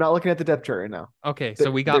Evans. No, I'm not looking at the depth chart right now. okay, so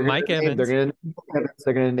we got Mike They're Evans, gonna name Mike Evans.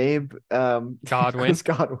 They're gonna name Godwin, Chris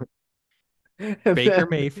Godwin, and Baker then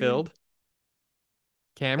Mayfield,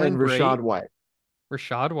 Cameron and Rashad Brate, White.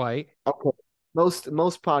 Rashad White, Okay. Most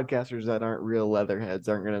podcasters that aren't real leatherheads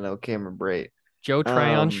aren't gonna know Cameron Brate. Joe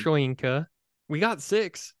Tryon Um, Shoyinka. We got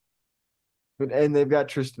 6. and they've got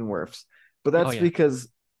Tristan Wirfs, but Oh that's yeah. because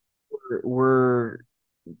we're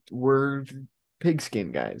we're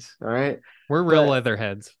pigskin guys, all right. We're real But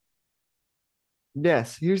leatherheads.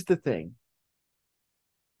 yes, here's the thing.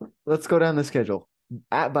 Let's go down the schedule.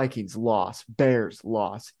 At Vikings, loss. Bears,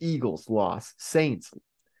 loss. Eagles, loss. Saints,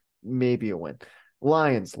 maybe a win.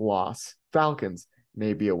 Lions, loss. Falcons,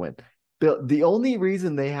 maybe a win. The only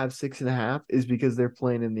reason they have 6.5 is because they're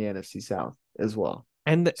playing in the NFC South as well.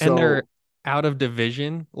 And they're So out of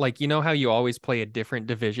division. Like you know how you always play a different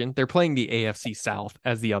division? They're playing the AFC South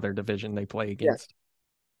as the other division they play yes, against.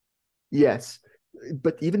 yes,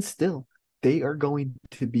 but even still, they are going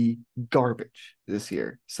to be garbage this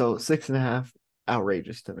year. So 6.5,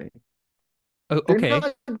 outrageous to me. Oh, They're okay.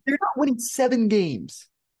 not. They're not winning 7 games.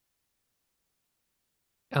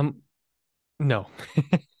 Um no.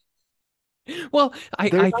 Well,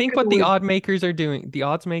 They're I not think going to what the win. odd makers are doing, the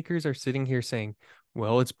odds makers are sitting here saying,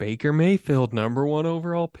 well, it's Baker Mayfield, number one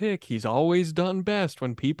overall pick. He's always done best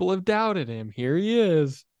when people have doubted him. Here he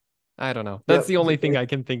is. I don't know. That's Yep. the only thing I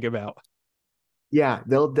can think about. Yeah,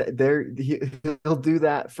 he'll do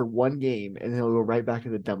that for one game and he'll go right back to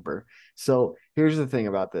the dumper. So here's the thing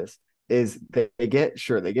about this is they get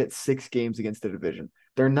 6 games against the division.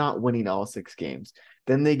 They're not winning all 6 games.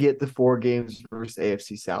 Then they get the 4 games versus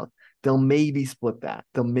AFC South. They'll maybe split that.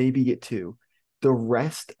 They'll maybe get 2. The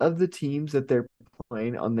rest of the teams that they're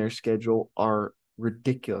playing on their schedule are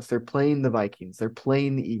ridiculous. They're playing the Vikings, they're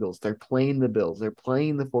playing the Eagles, they're playing the Bills, they're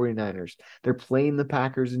playing the 49ers, they're playing the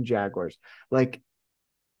Packers and Jaguars. Like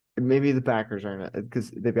maybe the Packers aren't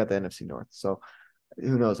because they've got the NFC North. So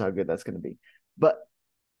who knows how good that's going to be. But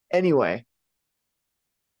anyway,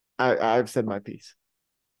 I've said my piece.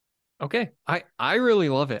 Okay. I really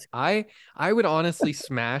love it. I would honestly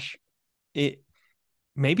smash it.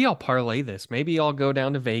 Maybe I'll parlay this. Maybe I'll go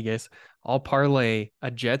down to Vegas. I'll parlay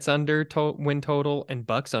a Jets under win total and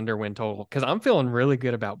Bucks under win total because I'm feeling really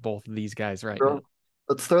good about both of these guys right now.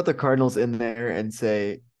 Let's throw the Cardinals in there and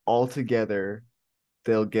say altogether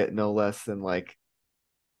they'll get no less than like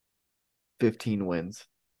 15 wins.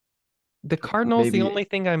 The Cardinals, the Maybe only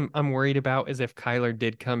thing I'm worried about is if Kyler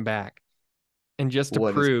did come back and just to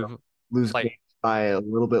what he's going prove, to lose like, games by a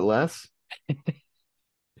little bit less.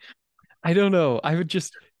 I don't know.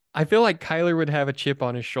 I feel like Kyler would have a chip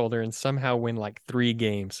on his shoulder and somehow win like 3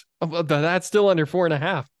 games. But that's still under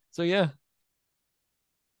 4.5. So yeah,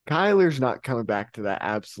 Kyler's not coming back to that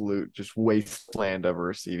absolute just wasteland of a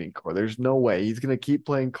receiving core. There's no way he's going to keep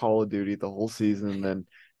playing Call of Duty the whole season and then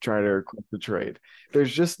try to request the trade.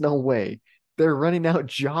 There's just no way. They're running out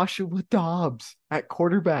Joshua Dobbs at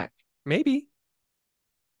quarterback. maybe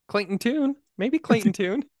Clayton Tune. Maybe Clayton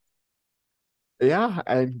Tune. Yeah,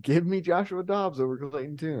 and give me Joshua Dobbs over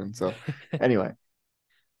Clayton Tune. So anyway,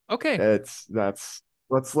 Okay. it's that's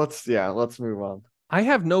let's move on. I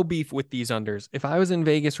have no beef with these unders. If I was in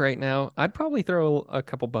Vegas right now, I'd probably throw a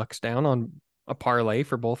couple bucks down on a parlay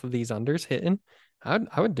for both of these unders hitting. I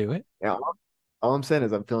would do it. Yeah, all I'm saying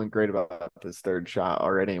is I'm feeling great about this third shot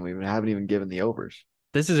already, and we haven't even given the overs.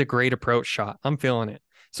 This is a great approach shot. I'm feeling it.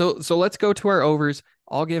 So let's go to our overs.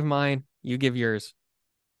 I'll give mine, you give yours.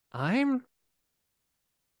 I'm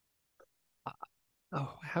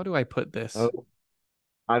oh, how do I put this? Oh,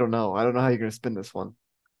 I don't know. I don't know how you're going to spin this one.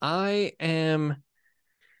 I am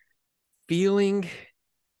feeling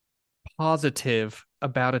positive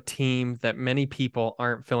about a team that many people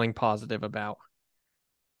aren't feeling positive about.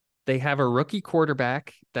 They have a rookie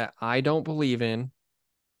quarterback that I don't believe in,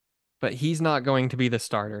 but he's not going to be the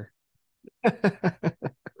starter.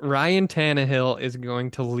 Ryan Tannehill is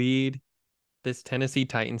going to lead this Tennessee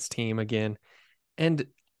Titans team again. And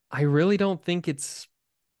I really don't think I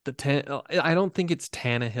don't think it's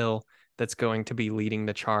Tannehill that's going to be leading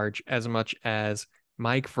the charge as much as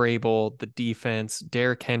Mike Vrabel, the defense,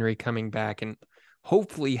 Derrick Henry coming back and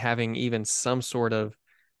hopefully having even some sort of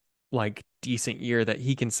like decent year that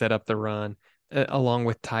he can set up the run along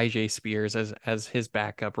with Tyjae Spears as his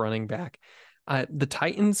backup running back. The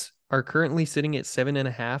Titans are currently sitting at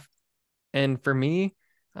 7.5. And for me,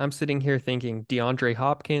 I'm sitting here thinking DeAndre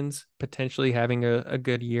Hopkins potentially having a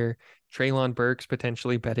good year. Treylon Burks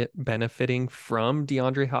potentially benefiting from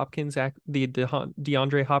DeAndre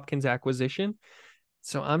Hopkins acquisition.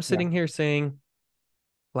 So I'm Yeah. sitting here saying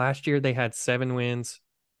last year they had 7 wins.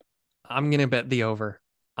 I'm gonna bet the over.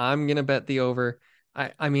 I'm gonna bet the over.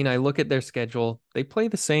 I mean, I look at their schedule. They play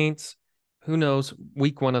the Saints. Who knows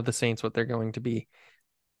week 1 of the Saints what they're going to be.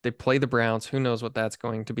 They play the Browns. Who knows what that's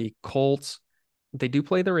going to be. Colts. They do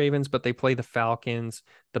play the Ravens, but they play the Falcons,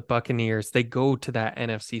 the Buccaneers. They go to that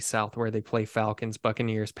NFC South where they play Falcons,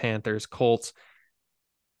 Buccaneers, Panthers, Colts.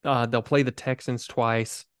 They'll play the Texans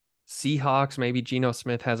twice. Seahawks, maybe Geno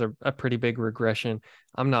Smith has a pretty big regression.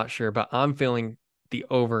 I'm not sure, but I'm feeling the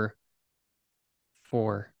over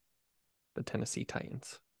for the Tennessee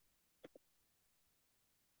Titans.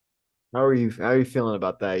 How are you feeling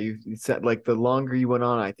about that? You said like the longer you went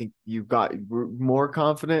on, I think you got more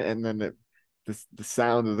confident, and then the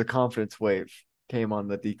sound of the confidence wave came on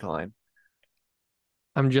the decline.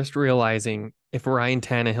 I'm just realizing if Ryan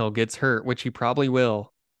Tannehill gets hurt, which he probably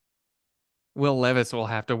Will Levis will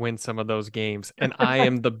have to win some of those games. And I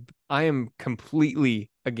am completely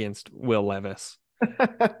against Will Levis.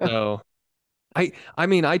 So I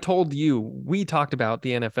mean, I told you, we talked about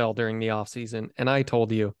the NFL during the offseason, and I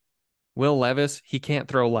told you, Will Levis, he can't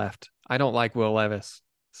throw left. I don't like Will Levis.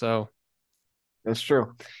 So That's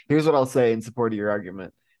true. Here's what I'll say in support of your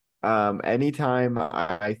argument. Anytime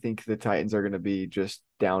I think the Titans are going to be just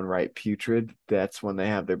downright putrid, that's when they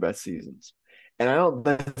have their best seasons. And I don't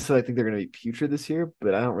necessarily think they're going to be putrid this year,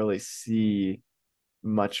 but I don't really see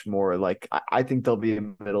much more. Like I think they'll be a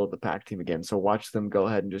middle of the pack team again. So watch them go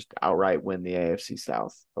ahead and just outright win the AFC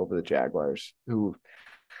South over the Jaguars, who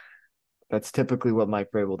that's typically what Mike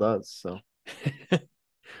Vrabel does. So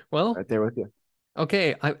Well, right there with you.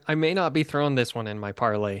 okay, I may not be throwing this one in my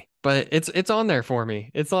parlay, but it's on there for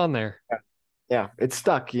me. It's on there. Yeah, yeah, it's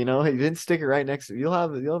stuck. You know, you didn't stick it right next to. You'll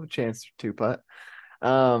have a chance to putt.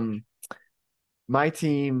 Um, my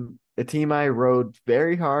team, a team I rode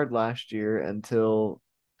very hard last year until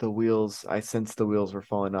I sensed the wheels were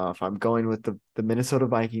falling off. I'm going with the Minnesota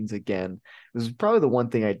Vikings again. This is probably the one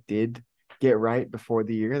thing I did get right before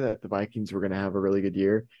the year, that the Vikings were going to have a really good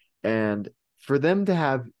year. And for them to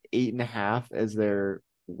have 8.5 as their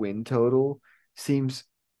win total seems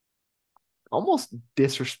almost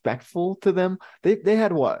disrespectful to them. They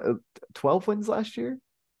had what, 12 wins last year?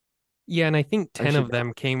 Yeah, and I think I 10 should of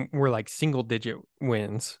know. them were like single digit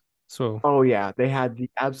wins. So Oh yeah, they had the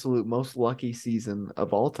absolute most lucky season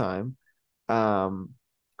of all time. Um,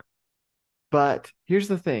 but here's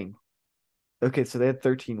the thing. Okay, so they had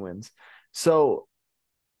 13 wins. So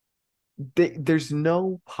there's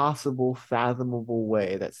no possible fathomable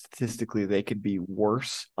way that statistically they could be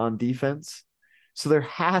worse on defense. So there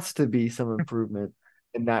has to be some improvement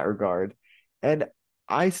in that regard. And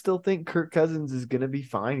I still think Kirk Cousins is going to be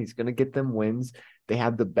fine. He's going to get them wins. They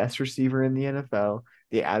have the best receiver in the NFL.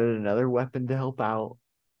 They added another weapon to help out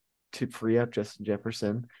to free up Justin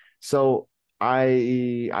Jefferson. So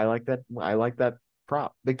I like that. I like that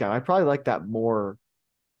prop big time. I probably like that more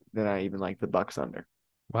than I even like the Bucks under.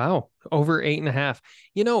 wow, over 8.5.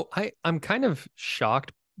 I'm kind of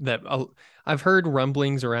shocked that I've heard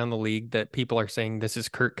rumblings around the league that people are saying this is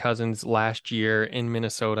Kirk Cousins last year in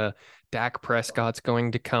Minnesota. Dak Prescott's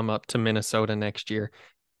going to come up to Minnesota next year.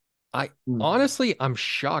 I Hmm. honestly, I'm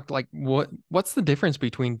shocked. Like, what's the difference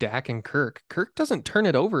between Dak and Kirk? Kirk doesn't turn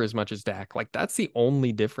it over as much as Dak. Like, that's the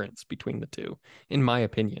only difference between the two, in my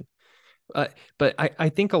opinion. Uh, but I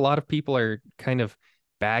think a lot of people are kind of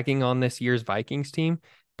bagging on this year's Vikings team.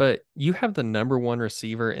 But you have the number one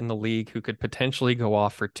receiver in the league who could potentially go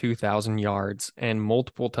off for 2,000 yards and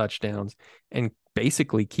multiple touchdowns and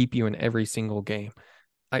basically keep you in every single game.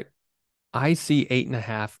 I I see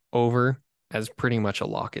 8.5 over as pretty much a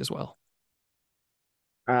lock as well.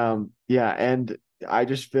 Yeah, and I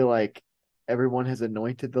just feel like everyone has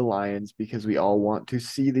anointed the Lions because we all want to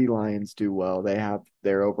see the Lions do well. They have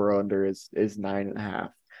their over under is 9.5.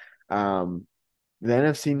 Um, the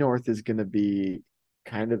NFC North is going to be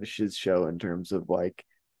kind of a shit show in terms of like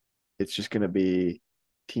it's just going to be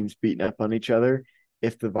teams beating up on each other.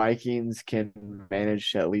 If the Vikings can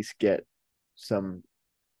manage to at least get some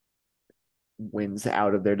wins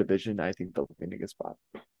out of their division, I think they'll be in a good spot.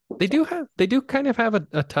 They do kind of have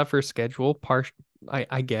a tougher schedule.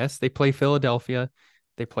 I guess they play Philadelphia,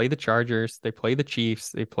 they play the Chargers, they play the Chiefs,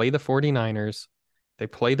 they play the 49ers, they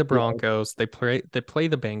play the Yeah. Broncos, they play the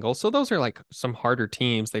Bengals. So those are like some harder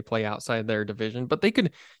teams they play outside their division, but they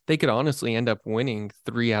could honestly end up winning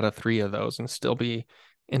 3 out of 3 of those and still be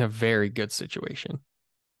in a very good situation.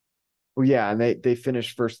 Well, yeah, and they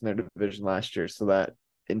finished first in their division last year, so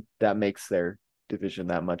that makes their division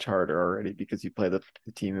that much harder already because you play the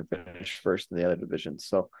team who finished first in the other division.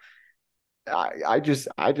 So I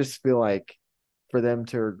just feel like for them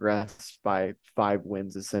to regress by 5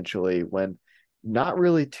 wins essentially when not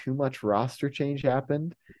really too much roster change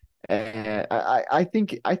happened. And I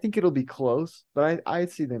think it'll be close, but I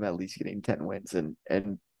see them at least getting 10 wins and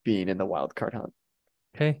being in the wild card hunt.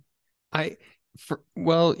 Okay.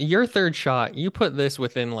 Well, your third shot, you put this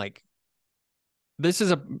within like this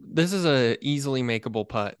is a easily makeable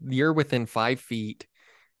putt. You're within 5 feet.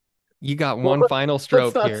 You got Well, one final let's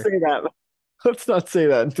stroke not here. say that. Let's not say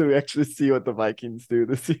that until we actually see what the Vikings do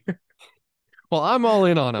this year. Well, I'm all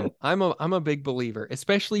in on them. I'm a big believer,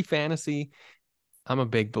 especially fantasy. I'm a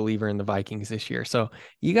big believer in the Vikings this year. So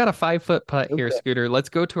you got a 5 foot putt here, Okay. Scooter. Let's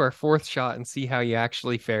go to our fourth shot and see how you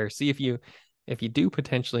actually fare. See if you do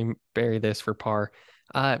potentially bury this for par.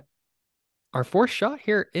 Uh, our fourth shot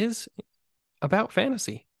here is about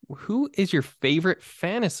fantasy. Who is your favorite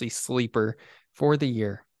fantasy sleeper for the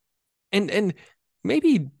year? And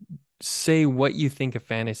maybe say what you think a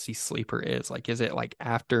fantasy sleeper is. Like, is it like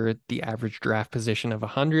after the average draft position of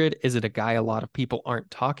 100? Is it a guy a lot of people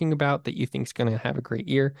aren't talking about that you think's going to have a great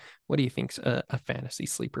year? What do you think's a fantasy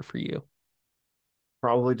sleeper for you?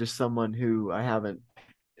 Probably just someone who I haven't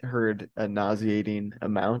heard a nauseating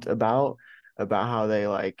amount about how they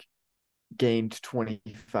like. gained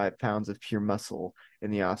 25 pounds of pure muscle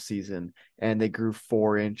in the off season, and they grew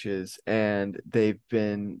 4 inches, and they've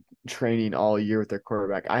been training all year with their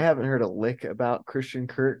quarterback. I haven't heard a lick about Christian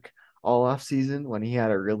Kirk all off season when he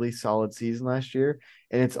had a really solid season last year,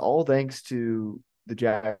 and it's all thanks to the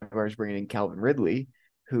Jaguars bringing in Calvin Ridley,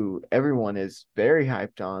 who everyone is very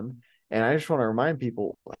hyped on. And I just want to remind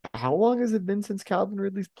people, how long has it been since Calvin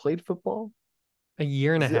Ridley's played football? A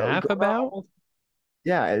year and a Is it half going on about? almost?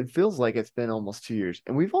 Yeah, it feels like it's been almost 2 years.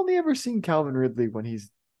 And we've only ever seen Calvin Ridley when he's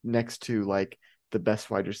next to like the best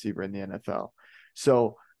wide receiver in the NFL.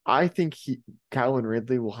 So I think Calvin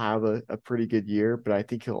Ridley will have a pretty good year, but I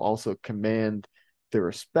think he'll also command the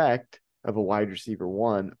respect of a wide receiver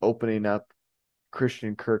one, opening up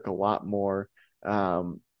Christian Kirk a lot more,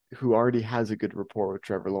 who already has a good rapport with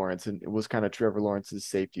Trevor Lawrence, and it was kind of Trevor Lawrence's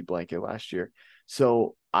safety blanket last year.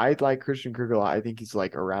 So I like Christian Kirk a lot. I think he's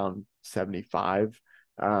like around 75,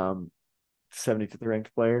 75th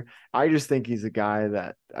ranked player. I just think he's a guy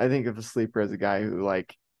that I think of a sleeper as a guy who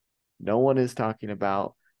like no one is talking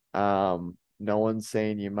about. No one's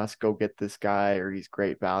saying you must go get this guy or he's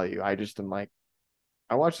great value. I just am like,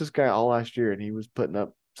 I watched this guy all last year and he was putting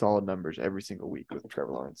up solid numbers every single week with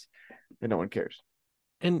Trevor Lawrence, and no one cares.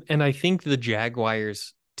 And I think the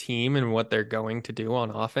Jaguars team and what they're going to do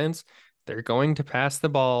on offense, they're going to pass the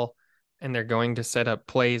ball and they're going to set up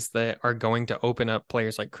plays that are going to open up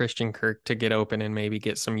players like Christian Kirk to get open and maybe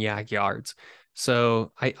get some yak yards.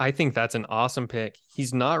 So I think that's an awesome pick.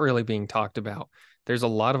 He's not really being talked about. There's a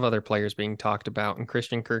lot of other players being talked about, and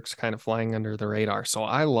Christian Kirk's kind of flying under the radar. So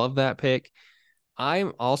I love that pick.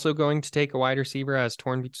 I'm also going to take a wide receiver. I was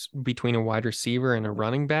torn between a wide receiver and a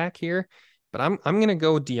running back here, but I'm going to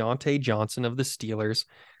go with Deontay Johnson of the Steelers.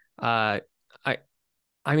 Uh, I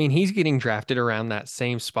I mean he's getting drafted around that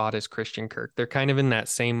same spot as Christian Kirk. They're kind of in that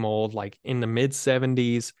same mold, like in the mid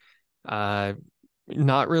 70s. Uh,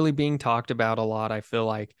 Not really being talked about a lot. I feel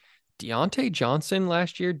like Deontay Johnson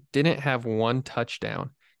last year didn't have one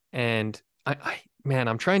touchdown, and I man,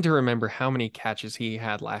 I'm trying to remember how many catches he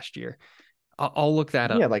had last year. I'll look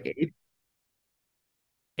that Yeah, up. like 80.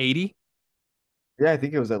 80. Yeah, I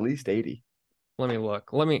think it was at least 80. Let me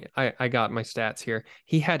look. I got my stats here.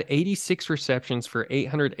 He had 86 receptions for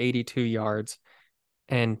 882 yards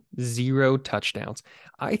and zero touchdowns.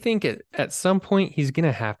 I think at some point he's going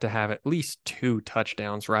to have at least two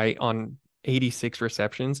touchdowns, right? On 86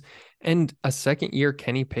 receptions. And a second year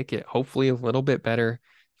Kenny Pickett, hopefully a little bit better,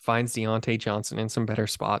 finds Deontay Johnson in some better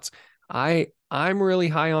spots. I'm really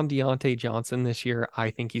high on Deontay Johnson this year. I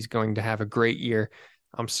think he's going to have a great year.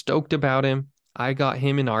 I'm stoked about him. I got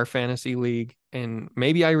him in our fantasy league, and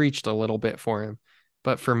maybe I reached a little bit for him.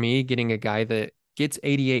 But for me, getting a guy that gets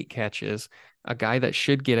 88 catches, a guy that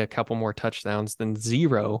should get a couple more touchdowns than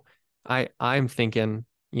zero, I'm thinking,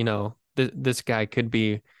 this guy could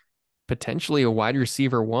be potentially a wide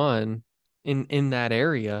receiver one in that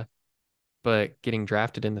area, but getting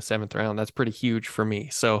drafted in the seventh round, that's pretty huge for me.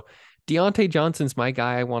 So Deontay Johnson's my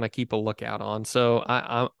guy I want to keep a lookout on. So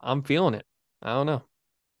I'm feeling it. I don't know.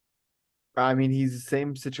 I mean, he's the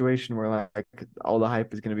same situation where like all the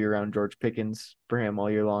hype is going to be around George Pickens for him all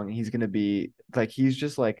year long. He's going to be like he's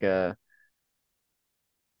just like a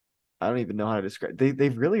I don't even know how to describe. They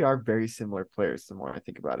really are very similar players. The more I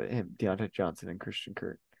think about it, him, Deontay Johnson, and Christian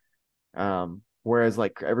Kirk. Whereas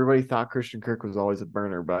like everybody thought Christian Kirk was always a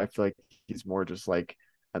burner, but I feel like he's more just like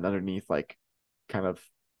an underneath like kind of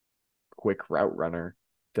quick route runner.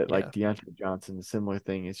 That Yeah. like Deontay Johnson, a similar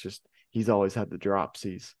thing. It's just he's always had the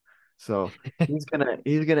dropsies, so he's gonna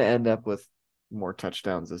end up with more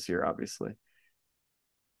touchdowns this year. Obviously,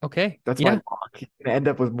 Okay. that's my Yeah. lock. He's gonna end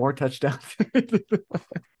up with more touchdowns.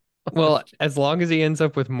 Well, as long as he ends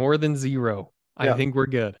up with more than zero, I Yeah. think we're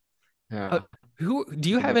good. Uh, Yeah. who do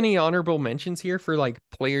you have any honorable mentions here for like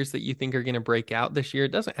players that you think are going to break out this year?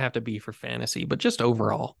 It doesn't have to be for fantasy, but just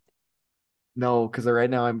overall. No, because right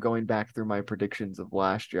now I'm going back through my predictions of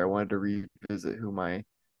last year. I wanted to revisit who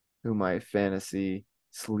my fantasy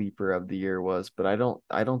sleeper of the year was, but I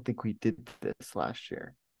don't think we did this last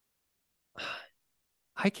year.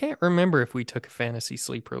 I can't remember if we took a fantasy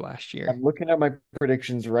sleeper last year. I'm looking at my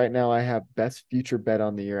predictions right now. I have best future bet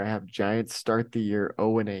on the year. I have Giants start the year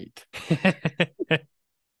 0-8.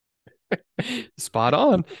 Spot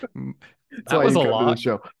on. That's That why was you a come to the lot.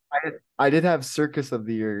 show. I did have circus of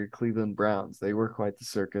the year Cleveland Browns. They were quite the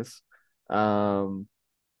circus. Um,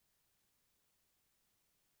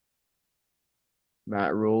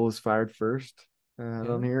 Matt Rule is fired first. Yeah.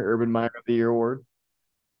 On here, Urban Meyer of the Year award.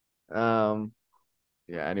 Um,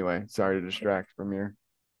 yeah. Anyway, sorry to distract from your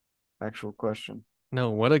actual question.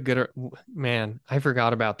 No, what a good man. I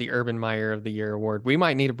forgot about the Urban Meyer of the Year award. We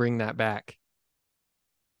might need to bring that back.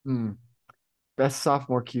 Hmm. Best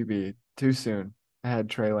sophomore QB. Too soon. I had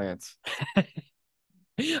Trey Lance.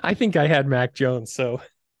 I think I had Mac Jones, so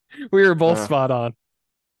we were both Uh, spot on.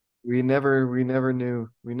 we never knew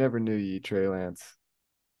ye, Trey Lance.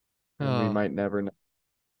 And we Oh, might never know.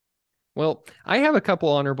 well, I have a couple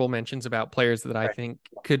honorable mentions about players that I think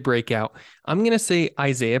could break out. I'm going to say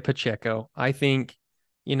Isaiah Pacheco. I think,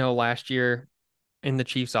 last year in the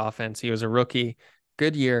Chiefs offense, he was a rookie,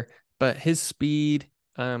 good year, but his speed,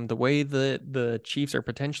 the way that the Chiefs are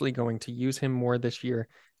potentially going to use him more this year,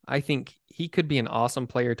 I think he could be an awesome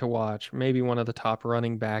player to watch. Maybe one of the top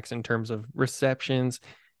running backs in terms of receptions,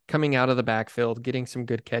 coming out of the backfield, getting some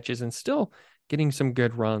good catches, and still getting some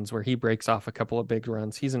good runs where he breaks off a couple of big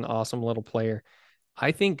runs. He's an awesome little player.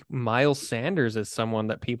 I think Miles Sanders is someone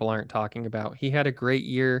that people aren't talking about. He had a great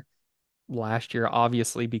year last year,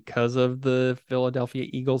 obviously, because of the Philadelphia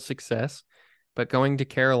Eagles' success. But going to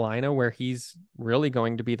Carolina, where he's really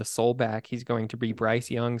going to be the sole back, he's going to be Bryce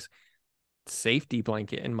Young's safety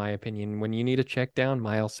blanket, in my opinion. When you need a check down,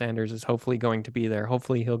 Miles Sanders is hopefully going to be there.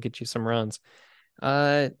 Hopefully, he'll get you some runs.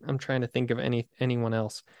 I'm trying to think of anyone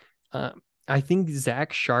else. Uh, I think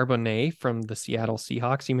Zach Charbonnet from the Seattle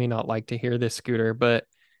Seahawks. You may not like to hear this, Scooter, but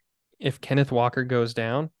if Kenneth Walker goes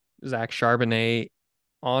down, Zach Charbonnet,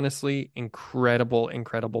 honestly, incredible,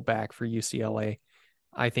 incredible back for UCLA.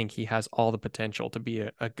 I think he has all the potential to be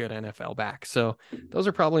a good NFL back. So those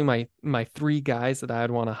are probably my three guys that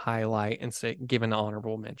I'd want to highlight and say give an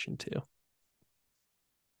honorable mention to.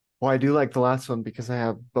 Well, I do like the last one because I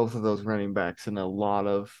have both of those running backs in a lot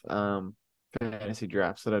of fantasy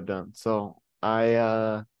drafts that I've done. So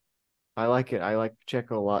I like it. I like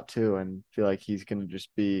Pacheco a lot too, and feel like he's gonna just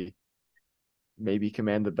be maybe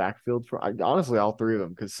command the backfield for honestly all three of them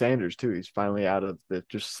because Sanders too. He's finally out of the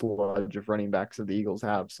just sludge of running backs that the Eagles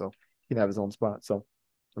have, so he can have his own spot. So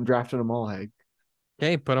I'm drafting them all. Hey,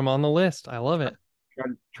 Okay, put him on the list. I love it.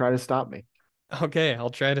 try to stop me. Okay, I'll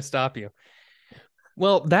try to stop you.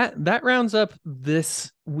 Well, that rounds up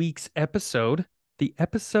this week's episode, the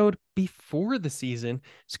episode before the season.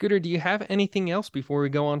 Scooter, do you have anything else before we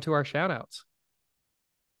go on to our shout outs?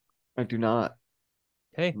 I do not.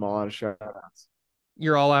 Okay, I'm all out of shout outs.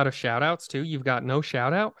 you're all out of shout outs too. You've got no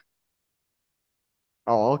shout out.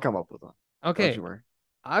 Oh, I'll come up with one. Don't Okay, you worry.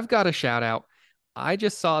 I've got a shout out. I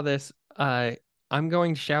just saw this. I'm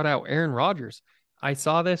going to shout out Aaron Rodgers. I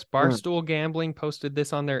saw this. Mm. Barstool Gambling posted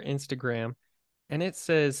this on their Instagram, and it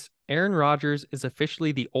says Aaron Rodgers is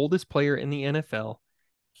officially the oldest player in the NFL.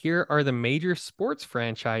 Here are the major sports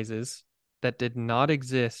franchises that did not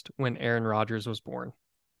exist when Aaron Rodgers was born.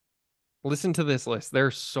 Listen to this list. There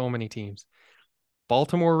are so many teams: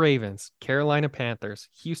 Baltimore Ravens, Carolina Panthers,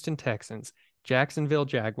 Houston Texans, Jacksonville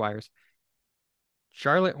Jaguars,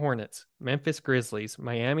 Charlotte Hornets, Memphis Grizzlies,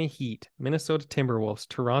 Miami Heat, Minnesota Timberwolves,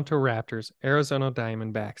 Toronto Raptors, Arizona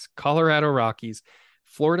Diamondbacks, Colorado Rockies,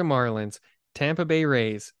 Florida Marlins, Tampa Bay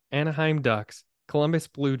Rays, Anaheim Ducks, Columbus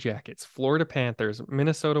Blue Jackets, Florida Panthers,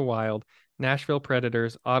 Minnesota Wild, Nashville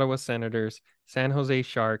Predators, Ottawa Senators, San Jose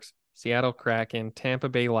Sharks, Seattle Kraken, Tampa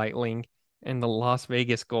Bay Lightning, and the Las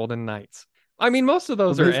Vegas Golden Knights. I mean, most of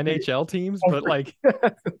So those are basically, NHL teams, but like,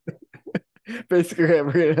 basically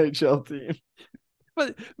every NHL team.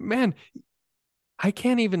 but man, I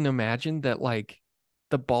can't even imagine that like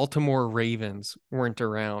the Baltimore Ravens weren't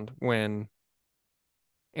around when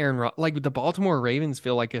like the Baltimore Ravens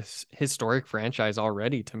feel like a historic franchise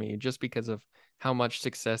already to me just because of how much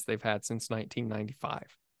success they've had since 1995.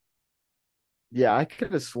 Yeah, I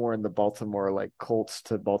could have sworn the Baltimore like Colts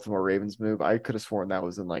to Baltimore Ravens move. I could have sworn that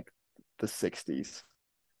was in like the 60s.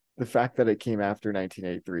 The fact that it came after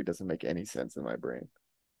 1983 doesn't make any sense in my brain.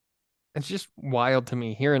 It's just wild to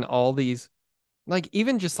me hearing all these like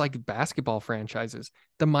even just like basketball franchises.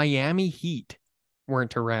 The Miami Heat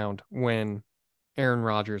weren't around when Aaron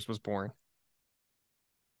Rodgers was born.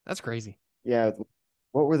 That's crazy. Yeah,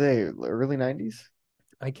 what were they? Early 90s?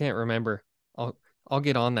 I can't remember. I'll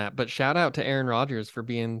get on that. But shout out to Aaron Rodgers for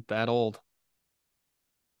being that old.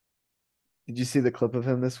 Did you see the clip of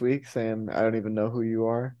him this week saying, "I don't even know who you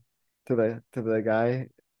are" to the guy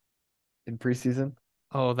in preseason?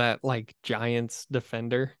 Oh, that like Giants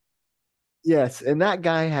defender. Yes, and that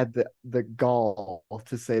guy had the gall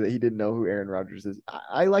to say that he didn't know who Aaron Rodgers is.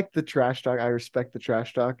 I like the trash talk. I respect the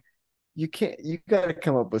trash talk. You got to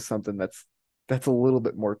come up with something that's a little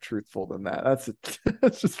bit more truthful than that.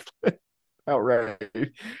 That's just outright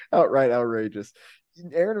outright outrageous.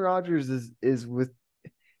 Aaron Rodgers is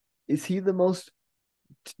he the most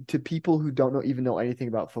to people who don't know anything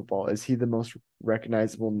about football, is he the most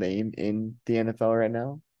recognizable name in the NFL right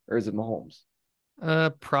now, or is it Mahomes?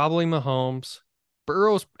 Probably Mahomes.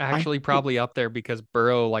 Burrow's I actually think, probably up there because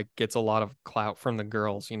Burrow like gets a lot of clout from the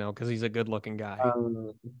girls, because he's a good-looking guy.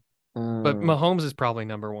 um, But uh, Mahomes is probably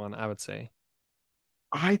number one, I would say.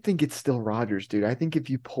 I think it's still Rodgers, dude. I think if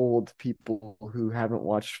you polled people who haven't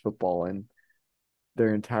watched football in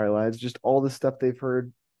their entire lives, just all the stuff they've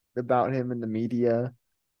heard about him in the media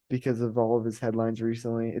because of all of his headlines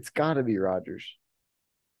recently, it's got to be Rodgers.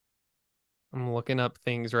 I'm looking up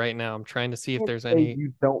things right now. I'm trying to see if Can't there's say any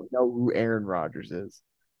you don't know who Aaron Rodgers is.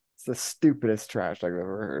 It's the stupidest trash I've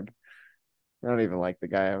ever heard. I don't even like the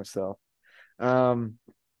guy himself. Um,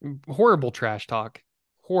 horrible trash talk.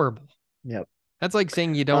 Horrible. yep. That's like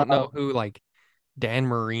saying you don't Um, know who like Dan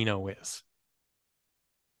Marino is.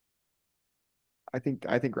 I think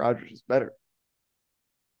Rodgers is better.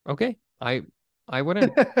 Okay. I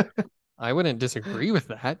wouldn't disagree with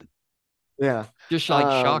that. Yeah. Just like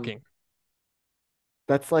Um, shocking.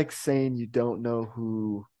 that's like saying you don't know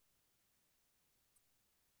who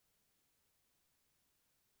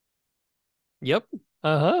Yep.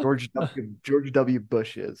 Uh-huh. George W.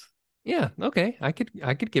 Bush is. Yeah, okay. I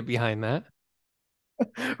could get behind that.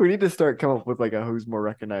 We need to start come up with like a who's more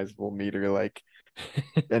recognizable meter, like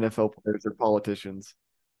NFL players or politicians.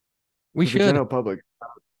 We For the should. general public,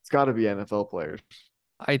 it's got to be NFL players.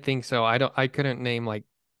 I think so. I couldn't name like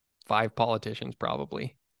five politicians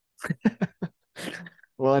probably.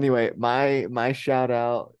 Well, anyway, my shout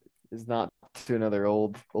out is not to another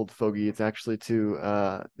old fogey. It's actually to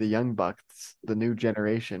the young bucks, the new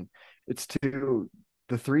generation. It's to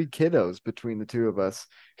the three kiddos between the two of us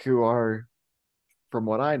who are, from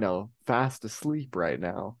what I know, fast asleep right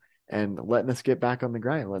now and letting us get back on the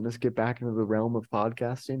grind, letting us get back into the realm of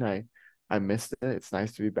podcasting. I missed it. It's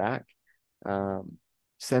nice to be back. Um,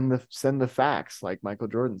 send the facts, like Michael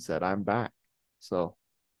Jordan said. I'm back. So,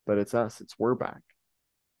 but it's us. It's we're back.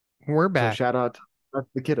 We're So back. shout out to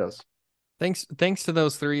the kiddos. Thanks to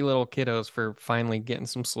those three little kiddos for finally getting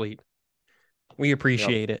some sleep. We Yep,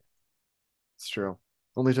 appreciate it. it's true.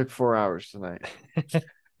 Only took 4 hours tonight.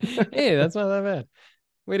 Hey, that's not that bad.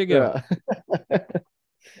 Way to go. Yeah.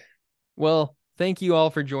 Well, thank you all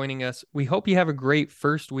for joining us. We hope you have a great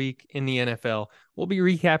first week in the NFL. We'll be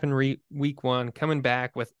recapping week one, coming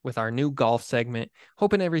back with our new golf segment.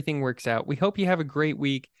 Hoping everything works out. We hope you have a great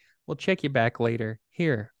week. We'll check you back later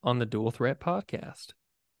here on the Dual Threat Podcast.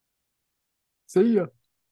 See ya.